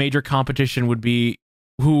 the major competition would be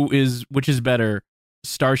which is better,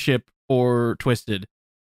 Starship or Twisted,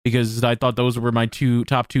 because I thought those were my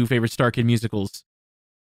top two favorite Star Kid musicals.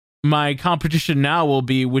 my competition now will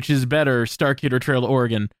be which is better, Starkid or Trail to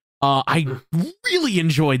Oregon. I really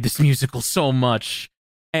enjoyed this musical so much.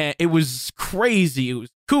 It was crazy. It was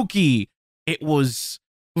kooky. It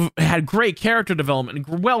had great character development,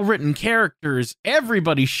 well-written characters.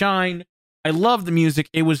 Everybody shine. I love the music.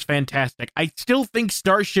 It was fantastic. I still think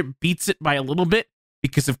Starship beats it by a little bit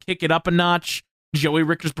because of Kick It Up a Notch, Joey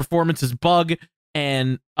Richter's performance as Bug,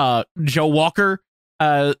 and Joe Walker,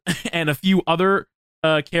 and a few other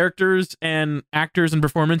characters and actors and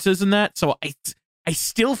performances in that. So I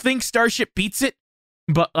still think Starship beats it,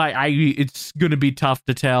 but it's gonna be tough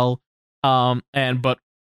to tell. But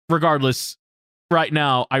regardless, right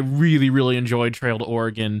now I really, really enjoyed Trail to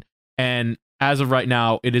Oregon, and as of right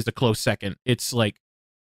now, it is a close second. It's like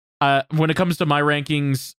when it comes to my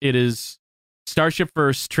rankings, it is Starship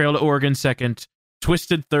first, Trail to Oregon second,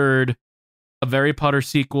 Twisted third, a Harry Potter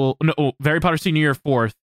sequel. No, Harry Potter Senior Year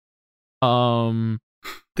fourth.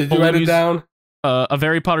 Did you write it down? A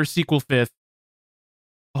Harry Potter sequel fifth.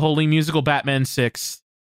 Holy Musical Batman sixth.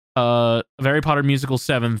 A Harry Potter musical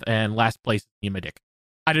seventh, and last place Ema Dick.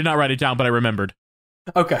 I did not write it down, but I remembered.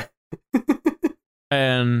 Okay.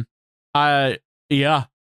 And yeah,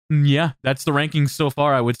 that's the rankings so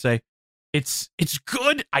far. I would say it's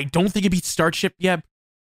good. I don't think it beats Starship yet.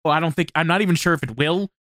 Well, I'm not even sure if it will,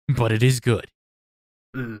 but it is good.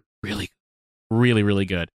 Really, really, really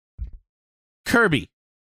good. Kirby.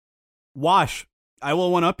 Wash, I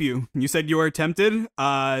will one up you. You said you were tempted.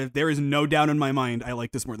 There is no doubt in my mind I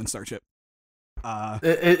like this more than Starship.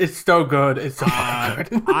 It's so good. It's so good.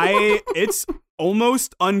 It's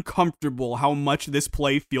almost uncomfortable how much this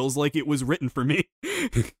play feels like it was written for me.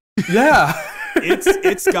 Yeah.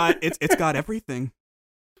 it's got everything.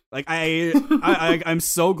 Like I'm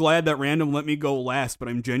so glad that Random let me go last, but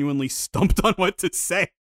I'm genuinely stumped on what to say.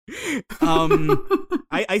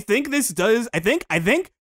 I think this does.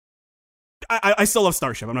 I still love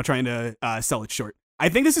Starship. I'm not trying to sell it short. I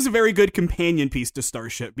think this is a very good companion piece to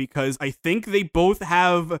Starship because I think they both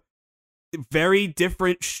have very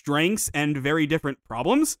different strengths and very different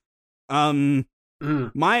problems. My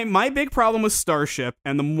big problem with Starship,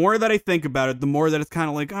 and the more that I think about it, the more that it's kind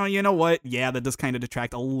of like, oh, you know what? Yeah, that does kind of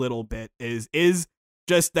detract a little bit. Is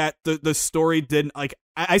just that the story didn't, like,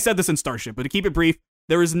 I said this in Starship, but to keep it brief,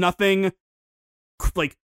 there is nothing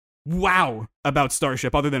like wow about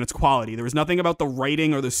Starship other than its quality. There was nothing about the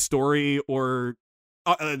writing or the story or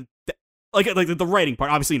like the writing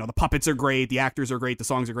part. Obviously, the puppets are great, the actors are great, the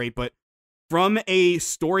songs are great, but from a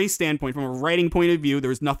story standpoint, from a writing point of view,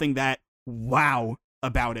 there's nothing that wow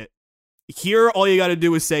about it. Here, all you got to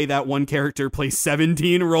do is say that one character plays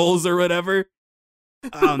 17 roles or whatever.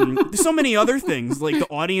 There's so many other things, like the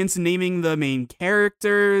audience naming the main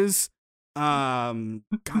characters, speedrunning.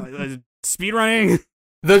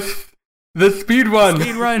 The speed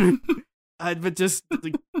run. But just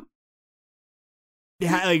like,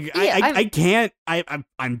 yeah, like I can't.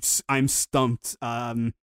 I'm stumped.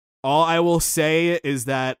 All I will say is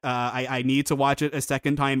that I need to watch it a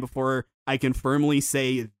second time before I can firmly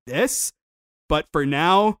say this. But for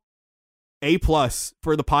now, A+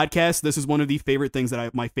 for the podcast. This is one of the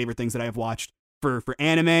my favorite things that I have watched for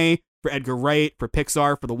anime, for Edgar Wright, for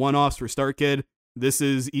Pixar, for the one-offs, for Starkid. This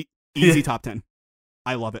is easy top 10.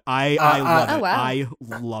 I love it. I love it. wow. I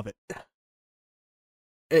love it.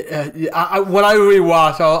 When I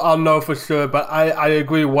rewatch, I'll know for sure. But I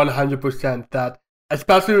agree 100% that,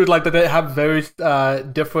 especially with like that they have very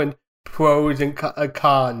different pros and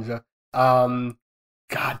cons. God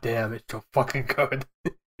damn, it's so fucking good.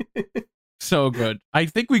 So good. I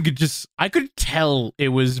think I could tell it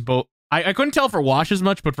was both. I couldn't tell for Wash as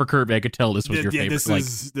much, but for Kirby, I could tell this was your favorite.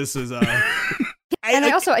 This is And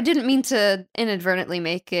I didn't mean to inadvertently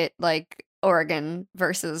make it like Oregon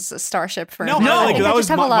versus Starship for no, I that was just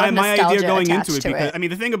have a lot of my idea nostalgia going attached into it to because I mean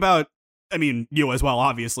the thing about you as well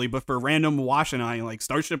obviously, but for Random, Wash and I, like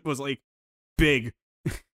Starship was like big.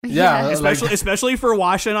 Yeah, especially for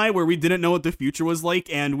Wash and I, where we didn't know what the future was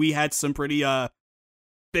like, and we had some pretty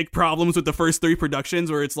big problems with the first 3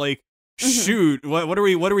 productions where it's like, shoot, what are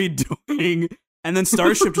we doing? And then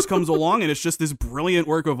Starship just comes along and it's just this brilliant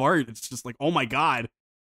work of art. It's just like, oh my god,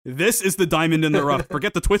 this is the diamond in the rough.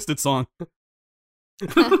 Forget the Twisted song.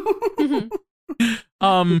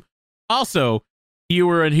 Also, you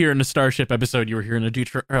were here in the Starship episode. You were here in the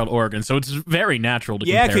Trail to Oregon, so it's very natural to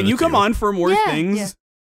compare can you the come two. on for more things? Yeah.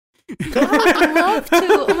 I'd love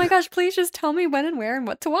to. Oh my gosh, please just tell me when and where and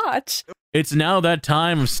what to watch. It's now that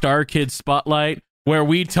time of Starkid Spotlight where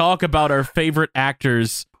we talk about our favorite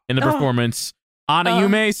actors in the performance. Ana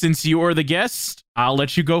Yume, since you are the guest, I'll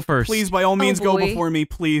let you go first. Please, by all means, go boy. before me,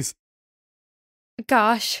 please.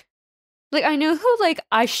 Gosh. like I know who like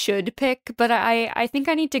I should pick, but I think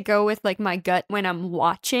I need to go with like my gut when I'm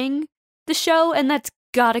watching the show, and that's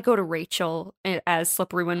gotta go to Rachel as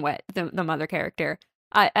Slippery When Wet, the mother character.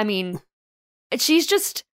 I mean, she's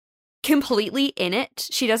just completely in it.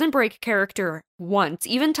 She doesn't break character once.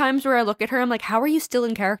 Even times where I look at her, I'm like, how are you still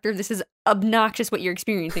in character? This is obnoxious what you're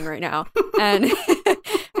experiencing right now. And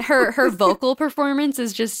her vocal performance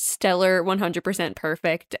is just stellar, 100%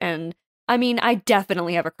 perfect. And I mean, I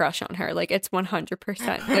definitely have a crush on her. Like, it's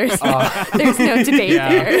 100%. There's no debate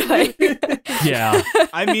there. Like, Yeah.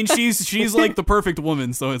 I mean, she's like the perfect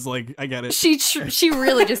woman, so it's like I get it. she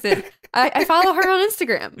really just is. I follow her on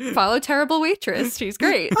Instagram. Follow Terrible Waitress. She's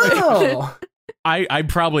great. Oh. I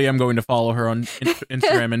probably am going to follow her on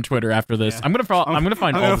Instagram and Twitter after this. Yeah. I'm gonna follow. I'm gonna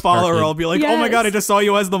find. I'm all gonna the follow her. Starkid. I'll be like, oh my god, I just saw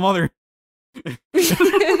you as the mother.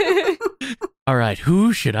 All right,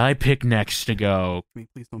 who should I pick next to go?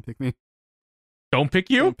 Please don't pick me. Don't pick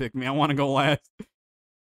you. Don't pick me. I want to go last.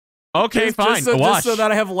 Okay, fine. Just so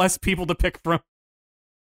that I have less people to pick from.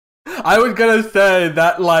 I was gonna say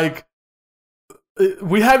that, like,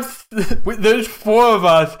 there's 4 of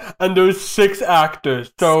us and there's 6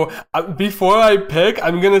 actors. So before I pick,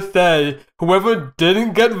 I'm gonna say whoever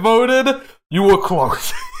didn't get voted, you were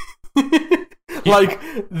close. Like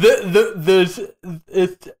it's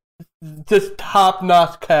just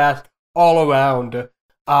top-notch cast all around.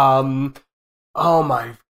 Oh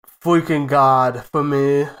my freaking god, for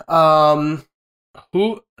me.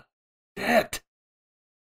 Who? Shit.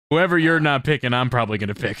 Whoever you're not picking, I'm probably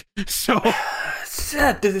gonna pick. So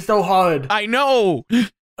Shit, this is so hard. I know.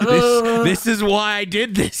 This is why I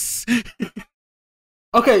did this.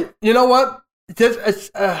 Okay, you know what? Just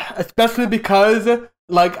especially because,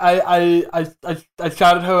 like, I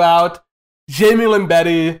shouted her out. Jamie Lynn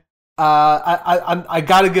Betty. I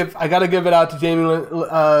gotta give it out to Jamie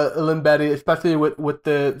Lynn Betty, especially with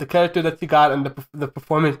the character that she got and the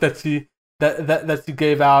performance that she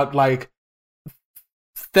gave out. Like,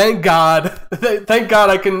 thank God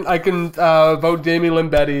I can vote Jamie Lynn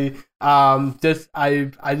Betty. I just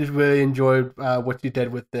really enjoyed what she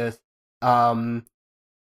did with this.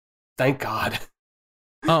 Thank God.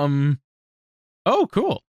 Oh,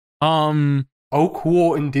 cool. Oh,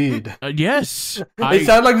 cool indeed. Yes. It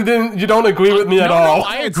sounds like you don't agree with me at all. No,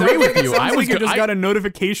 I agree with you. I was just got a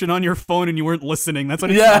notification on your phone and you weren't listening. That's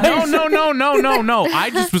what. Yeah. No. I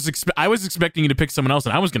just was expecting you to pick someone else,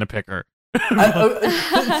 and I was gonna pick her. I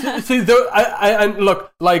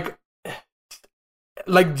look, like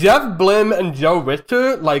Jeff Blim and Joe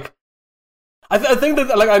Richter. Like, I think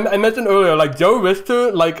that, like I mentioned earlier, like Joe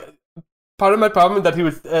Richter, like, part of my problem is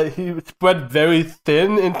that he was spread very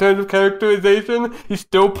thin in terms of characterization. He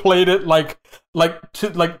still played it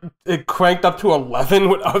it cranked up to 11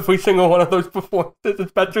 with every single one of those performances,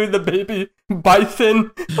 especially the baby bison.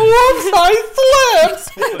 Whoops, I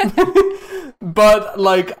slipped. But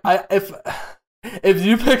like, if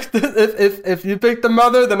you picked if you picked the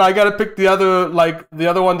mother, then I gotta pick the other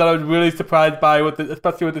one that I was really surprised by,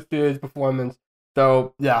 especially with the series performance.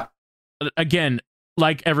 So yeah. Again,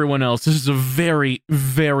 like everyone else, this is a very,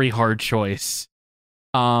 very hard choice.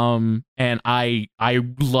 And I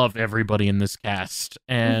love everybody in this cast.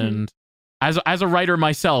 And as a writer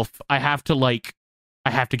myself, I have to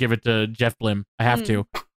give it to Jeff Blim. I have to.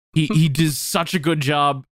 He did such a good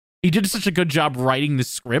job. He did such a good job writing the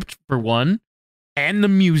script, for one, and the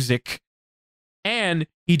music. And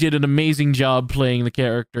he did an amazing job playing the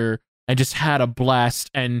character and just had a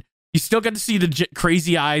blast. And you still got to see the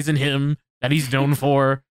crazy eyes in him that he's known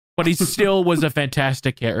for, but he still was a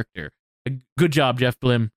fantastic character. Good job, Jeff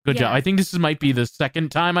Blim. Good job. I think this might be the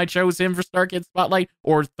second time I chose him for Starkid Spotlight,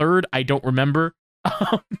 or third. I don't remember.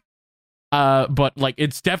 But like,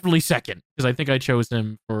 it's definitely second, because I think I chose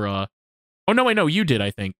him for. Oh no, wait, no, you did. I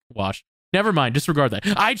think, Wash. Never mind. Disregard that.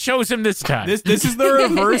 I chose him this time. This is the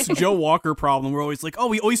reverse Joe Walker problem. We're always like, oh,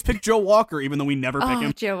 we always pick Joe Walker, even though we never pick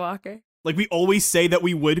him. Joe Walker. Like, we always say that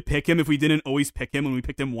we would pick him if we didn't always pick him when we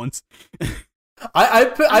picked him once.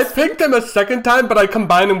 I picked him a second time, but I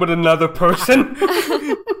combined him with another person.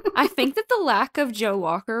 I think that the lack of Joe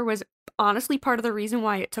Walker was honestly part of the reason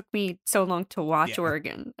why it took me so long to watch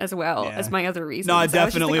Oregon, as well as my other reasons. No,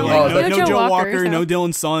 definitely. No Joe Walker, no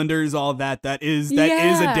Dylan Saunders, all that. That is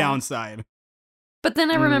a downside. But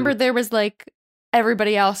then I remembered there was like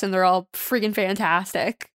everybody else, and they're all freaking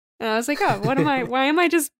fantastic. And I was like, oh, why am I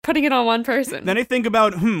just putting it on one person? Then I think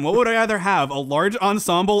about, what would I either have, a large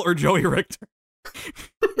ensemble or Joey Richter?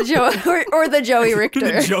 or the Joey Richter.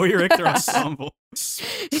 The Joey Richter ensemble.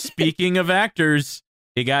 Speaking of actors,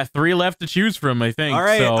 you got 3 left to choose from, I think. All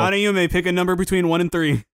right, so. Anayume, pick a number between 1 and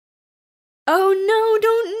 3. Oh no!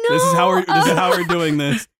 Don't know. This is how we're doing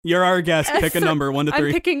this. You're our guest. Pick a number, 1 to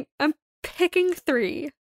 3. I'm picking 3.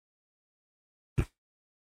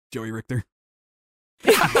 Joey Richter.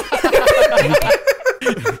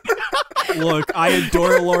 Look, I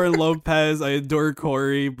adore Lauren Lopez. I adore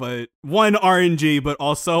Corey, but one RNG, but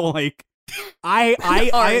also like I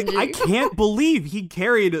can't believe he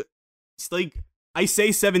carried like I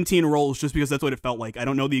say 17 rolls just because that's what it felt like. I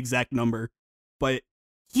don't know the exact number, but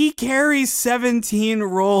he carries 17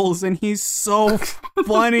 rolls and he's so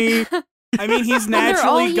funny. I mean, he's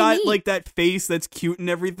naturally got unique. like that face that's cute and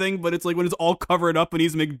everything, but it's like when it's all covered up and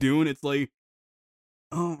he's McDoon, it's like,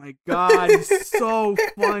 oh my god, he's so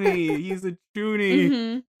funny. He's a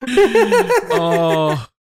toonie. Oh,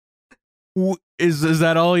 is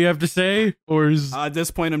that all you have to say, or is At this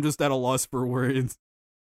point, I'm just at a loss for words.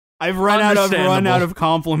 I've run out of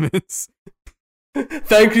compliments.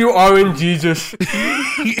 Thank you, Orange Jesus.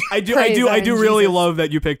 I do really love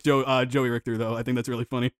that you picked Joey Richter though. I think that's really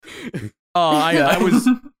funny. I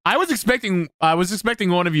was expecting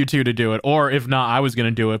one of you two to do it, or if not, I was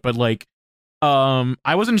gonna do it. But like,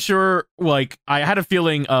 I wasn't sure. Like, I had a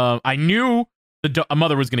feeling. I knew a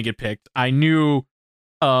mother was gonna get picked. I knew,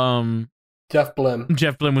 Jeff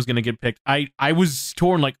Blim was gonna get picked. I was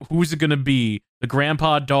torn. Like, who's it gonna be? The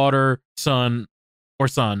grandpa, daughter, son, or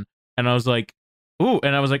son? And I was like, ooh.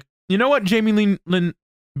 And I was like, you know what? Jamie Lynn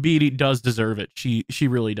Beatty does deserve it. She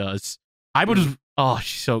really does. I would. Oh,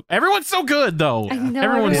 everyone's so good though. I know,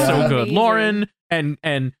 everyone's so everyone's good. amazing. Lauren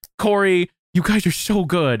and Corey, you guys are so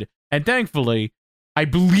good. And thankfully, I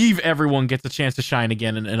believe everyone gets a chance to shine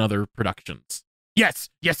again in other productions. Yes,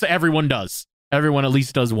 everyone does. Everyone at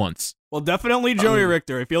least does once. Well, definitely Joey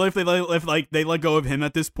Richter. I feel like if they let go of him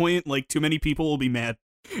at this point, like too many people will be mad.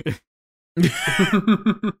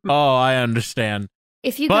 Oh, I understand.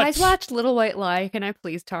 If you But- guys watch Little White Lie, can I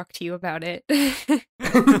please talk to you about it?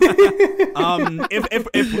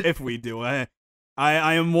 If we do, I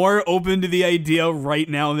am more open to the idea right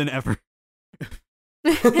now than ever.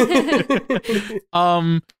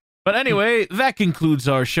 But anyway, that concludes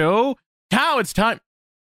our show. Now it's time.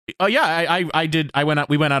 Oh yeah, we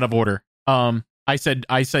went out of order. I said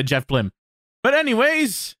Jeff Blim. But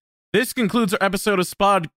anyways, this concludes our episode of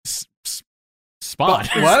Spod. What?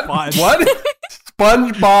 Spot. What?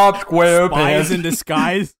 SpongeBob Spies SquarePants. in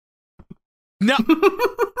disguise. No,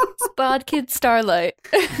 Spod Kid Starlight.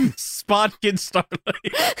 Spot Kid Starlight.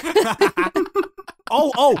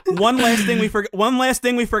 Oh, one last thing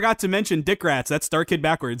we forgot to mention. Dick Rats. That's Star Kid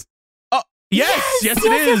backwards. Yes, it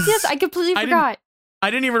is. Yes, I completely I didn't- forgot. I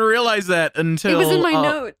didn't even realize that until It was in my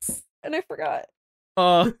notes, and I forgot.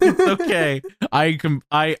 Okay.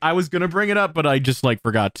 I was gonna bring it up, but I just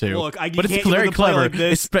forgot to. Look, you but it's can't very even play clever. like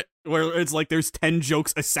this, Espe- where it's like there's 10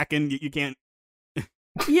 jokes a second. You can't.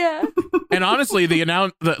 Yeah. and honestly, they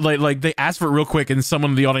announced like they asked for it real quick, and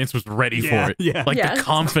someone in the audience was ready for it. Yeah. Like Yes. the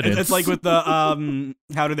confidence. It's like with the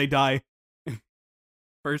how do they die?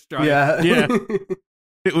 First try. Yeah. Yeah.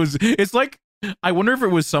 It's like, I wonder if it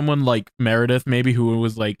was someone like Meredith, maybe, who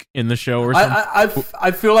was like in the show or something.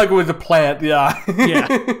 I feel like it was a plant. Yeah. Yeah.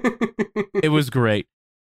 It was great.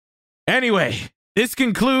 Anyway, this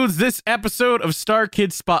concludes this episode of Star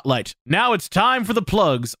Kid Spotlight. Now it's time for the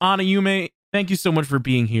plugs. Anna Yume, thank you so much for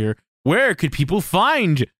being here. Where could people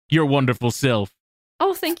find your wonderful self?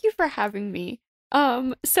 Oh, thank you for having me.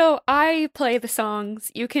 So I play the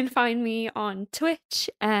songs. You can find me on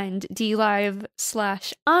Twitch and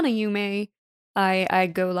DLive/AnaYume. I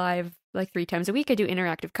go live like 3 times a week. I do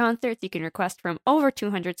interactive concerts. You can request from over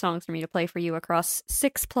 200 songs for me to play for you across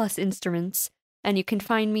 6+ instruments. And you can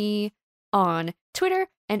find me on Twitter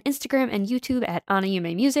and Instagram and YouTube at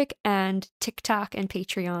AnaYume Music, and TikTok and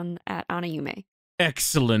Patreon at AnaYume.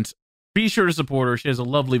 Excellent. Be sure to support her. She has a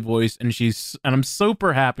lovely voice, and I'm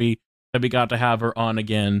super happy that we got to have her on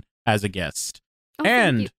again as a guest. Oh, thank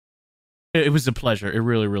And you. it was a pleasure. It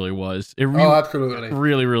really, really was. It Oh, absolutely.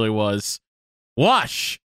 really, really was.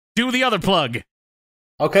 Wash, do the other plug.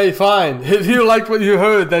 Okay, fine. If you liked what you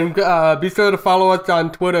heard, then be sure to follow us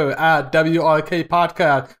on Twitter at WRK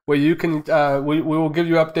Podcast, where you can we will give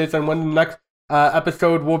you updates on when the next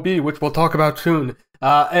episode will be, which we'll talk about soon.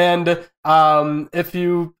 And if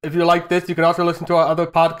you like this, you can also listen to our other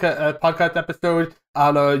podcast episodes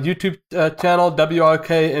on our YouTube channel,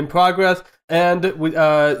 WRK in Progress, and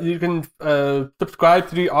you can subscribe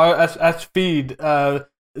to the RSS feed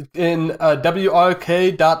in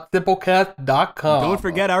wrk.simplecast.com. Don't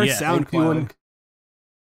forget our Yeah. SoundCloud.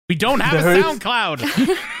 We don't have a There's- SoundCloud.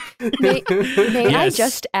 May I Yes.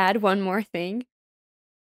 just add one more thing?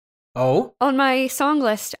 Oh, On my song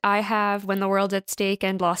list, I have When the World's at Stake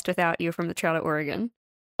and Lost Without You from the Trail to Oregon.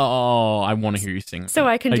 Oh, I want to hear you sing. So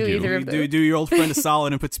I can do do. either of those. Do your old friend a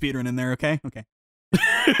solid and put speedrun in there, okay? Okay.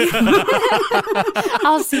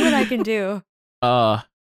 I'll see what I can do.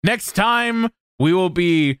 Next time we will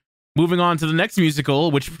be moving on to the next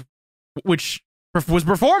musical, which was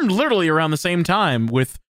performed literally around the same time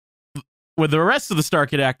with the rest of the Star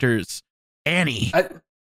Kid actors. Annie.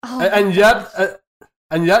 And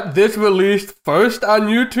yet this released first on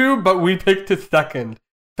YouTube, but we picked it second.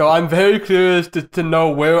 So I'm very curious to know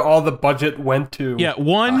where all the budget went to. Yeah,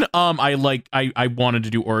 one, I wanted to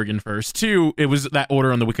do Oregon first. Two, it was that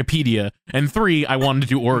order on the Wikipedia. And three, I wanted to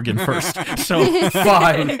do Oregon first. So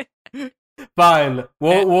Fine.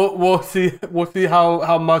 We'll see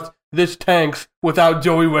how much this tanks without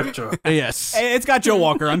Joey Richter. yes. It's got Joe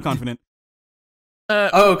Walker. I'm confident.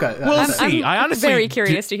 Okay. We'll see. I honestly very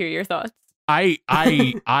curious to hear your thoughts.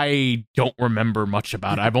 I don't remember much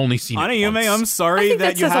about it. I've only seen it Anayume, once. I'm I sorry think that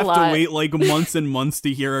that you says a have to lot. wait like months and months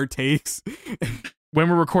to hear our takes. When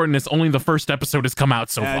we're recording this, only the first episode has come out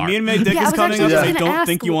so far. Me and May Dick Yeah, I is was coming actually up. just I gonna don't ask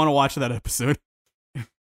think you want to watch that episode.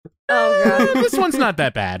 Oh god. This one's not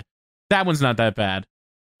that bad. That one's not that bad.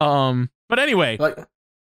 But anyway,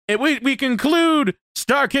 we conclude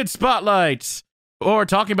Star Kid Spotlights, or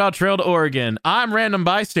talking about Trail to Oregon. I'm Random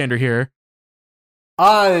Bystander here.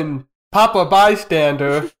 I'm Papa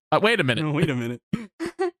Bystander. Wait a minute. No, wait a minute.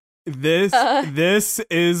 This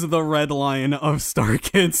is the red line of Star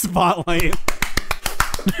Kid Spotlight.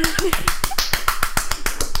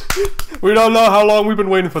 We don't know how long we've been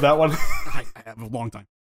waiting for that one. I have a long time.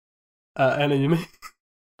 Anna, you mean?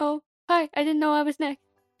 Oh, hi. I didn't know I was next.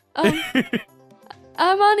 I'm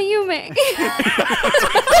Anayume.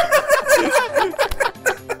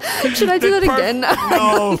 Should I do that again?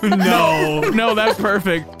 No. No, that's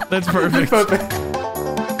perfect. That's perfect. Perfect.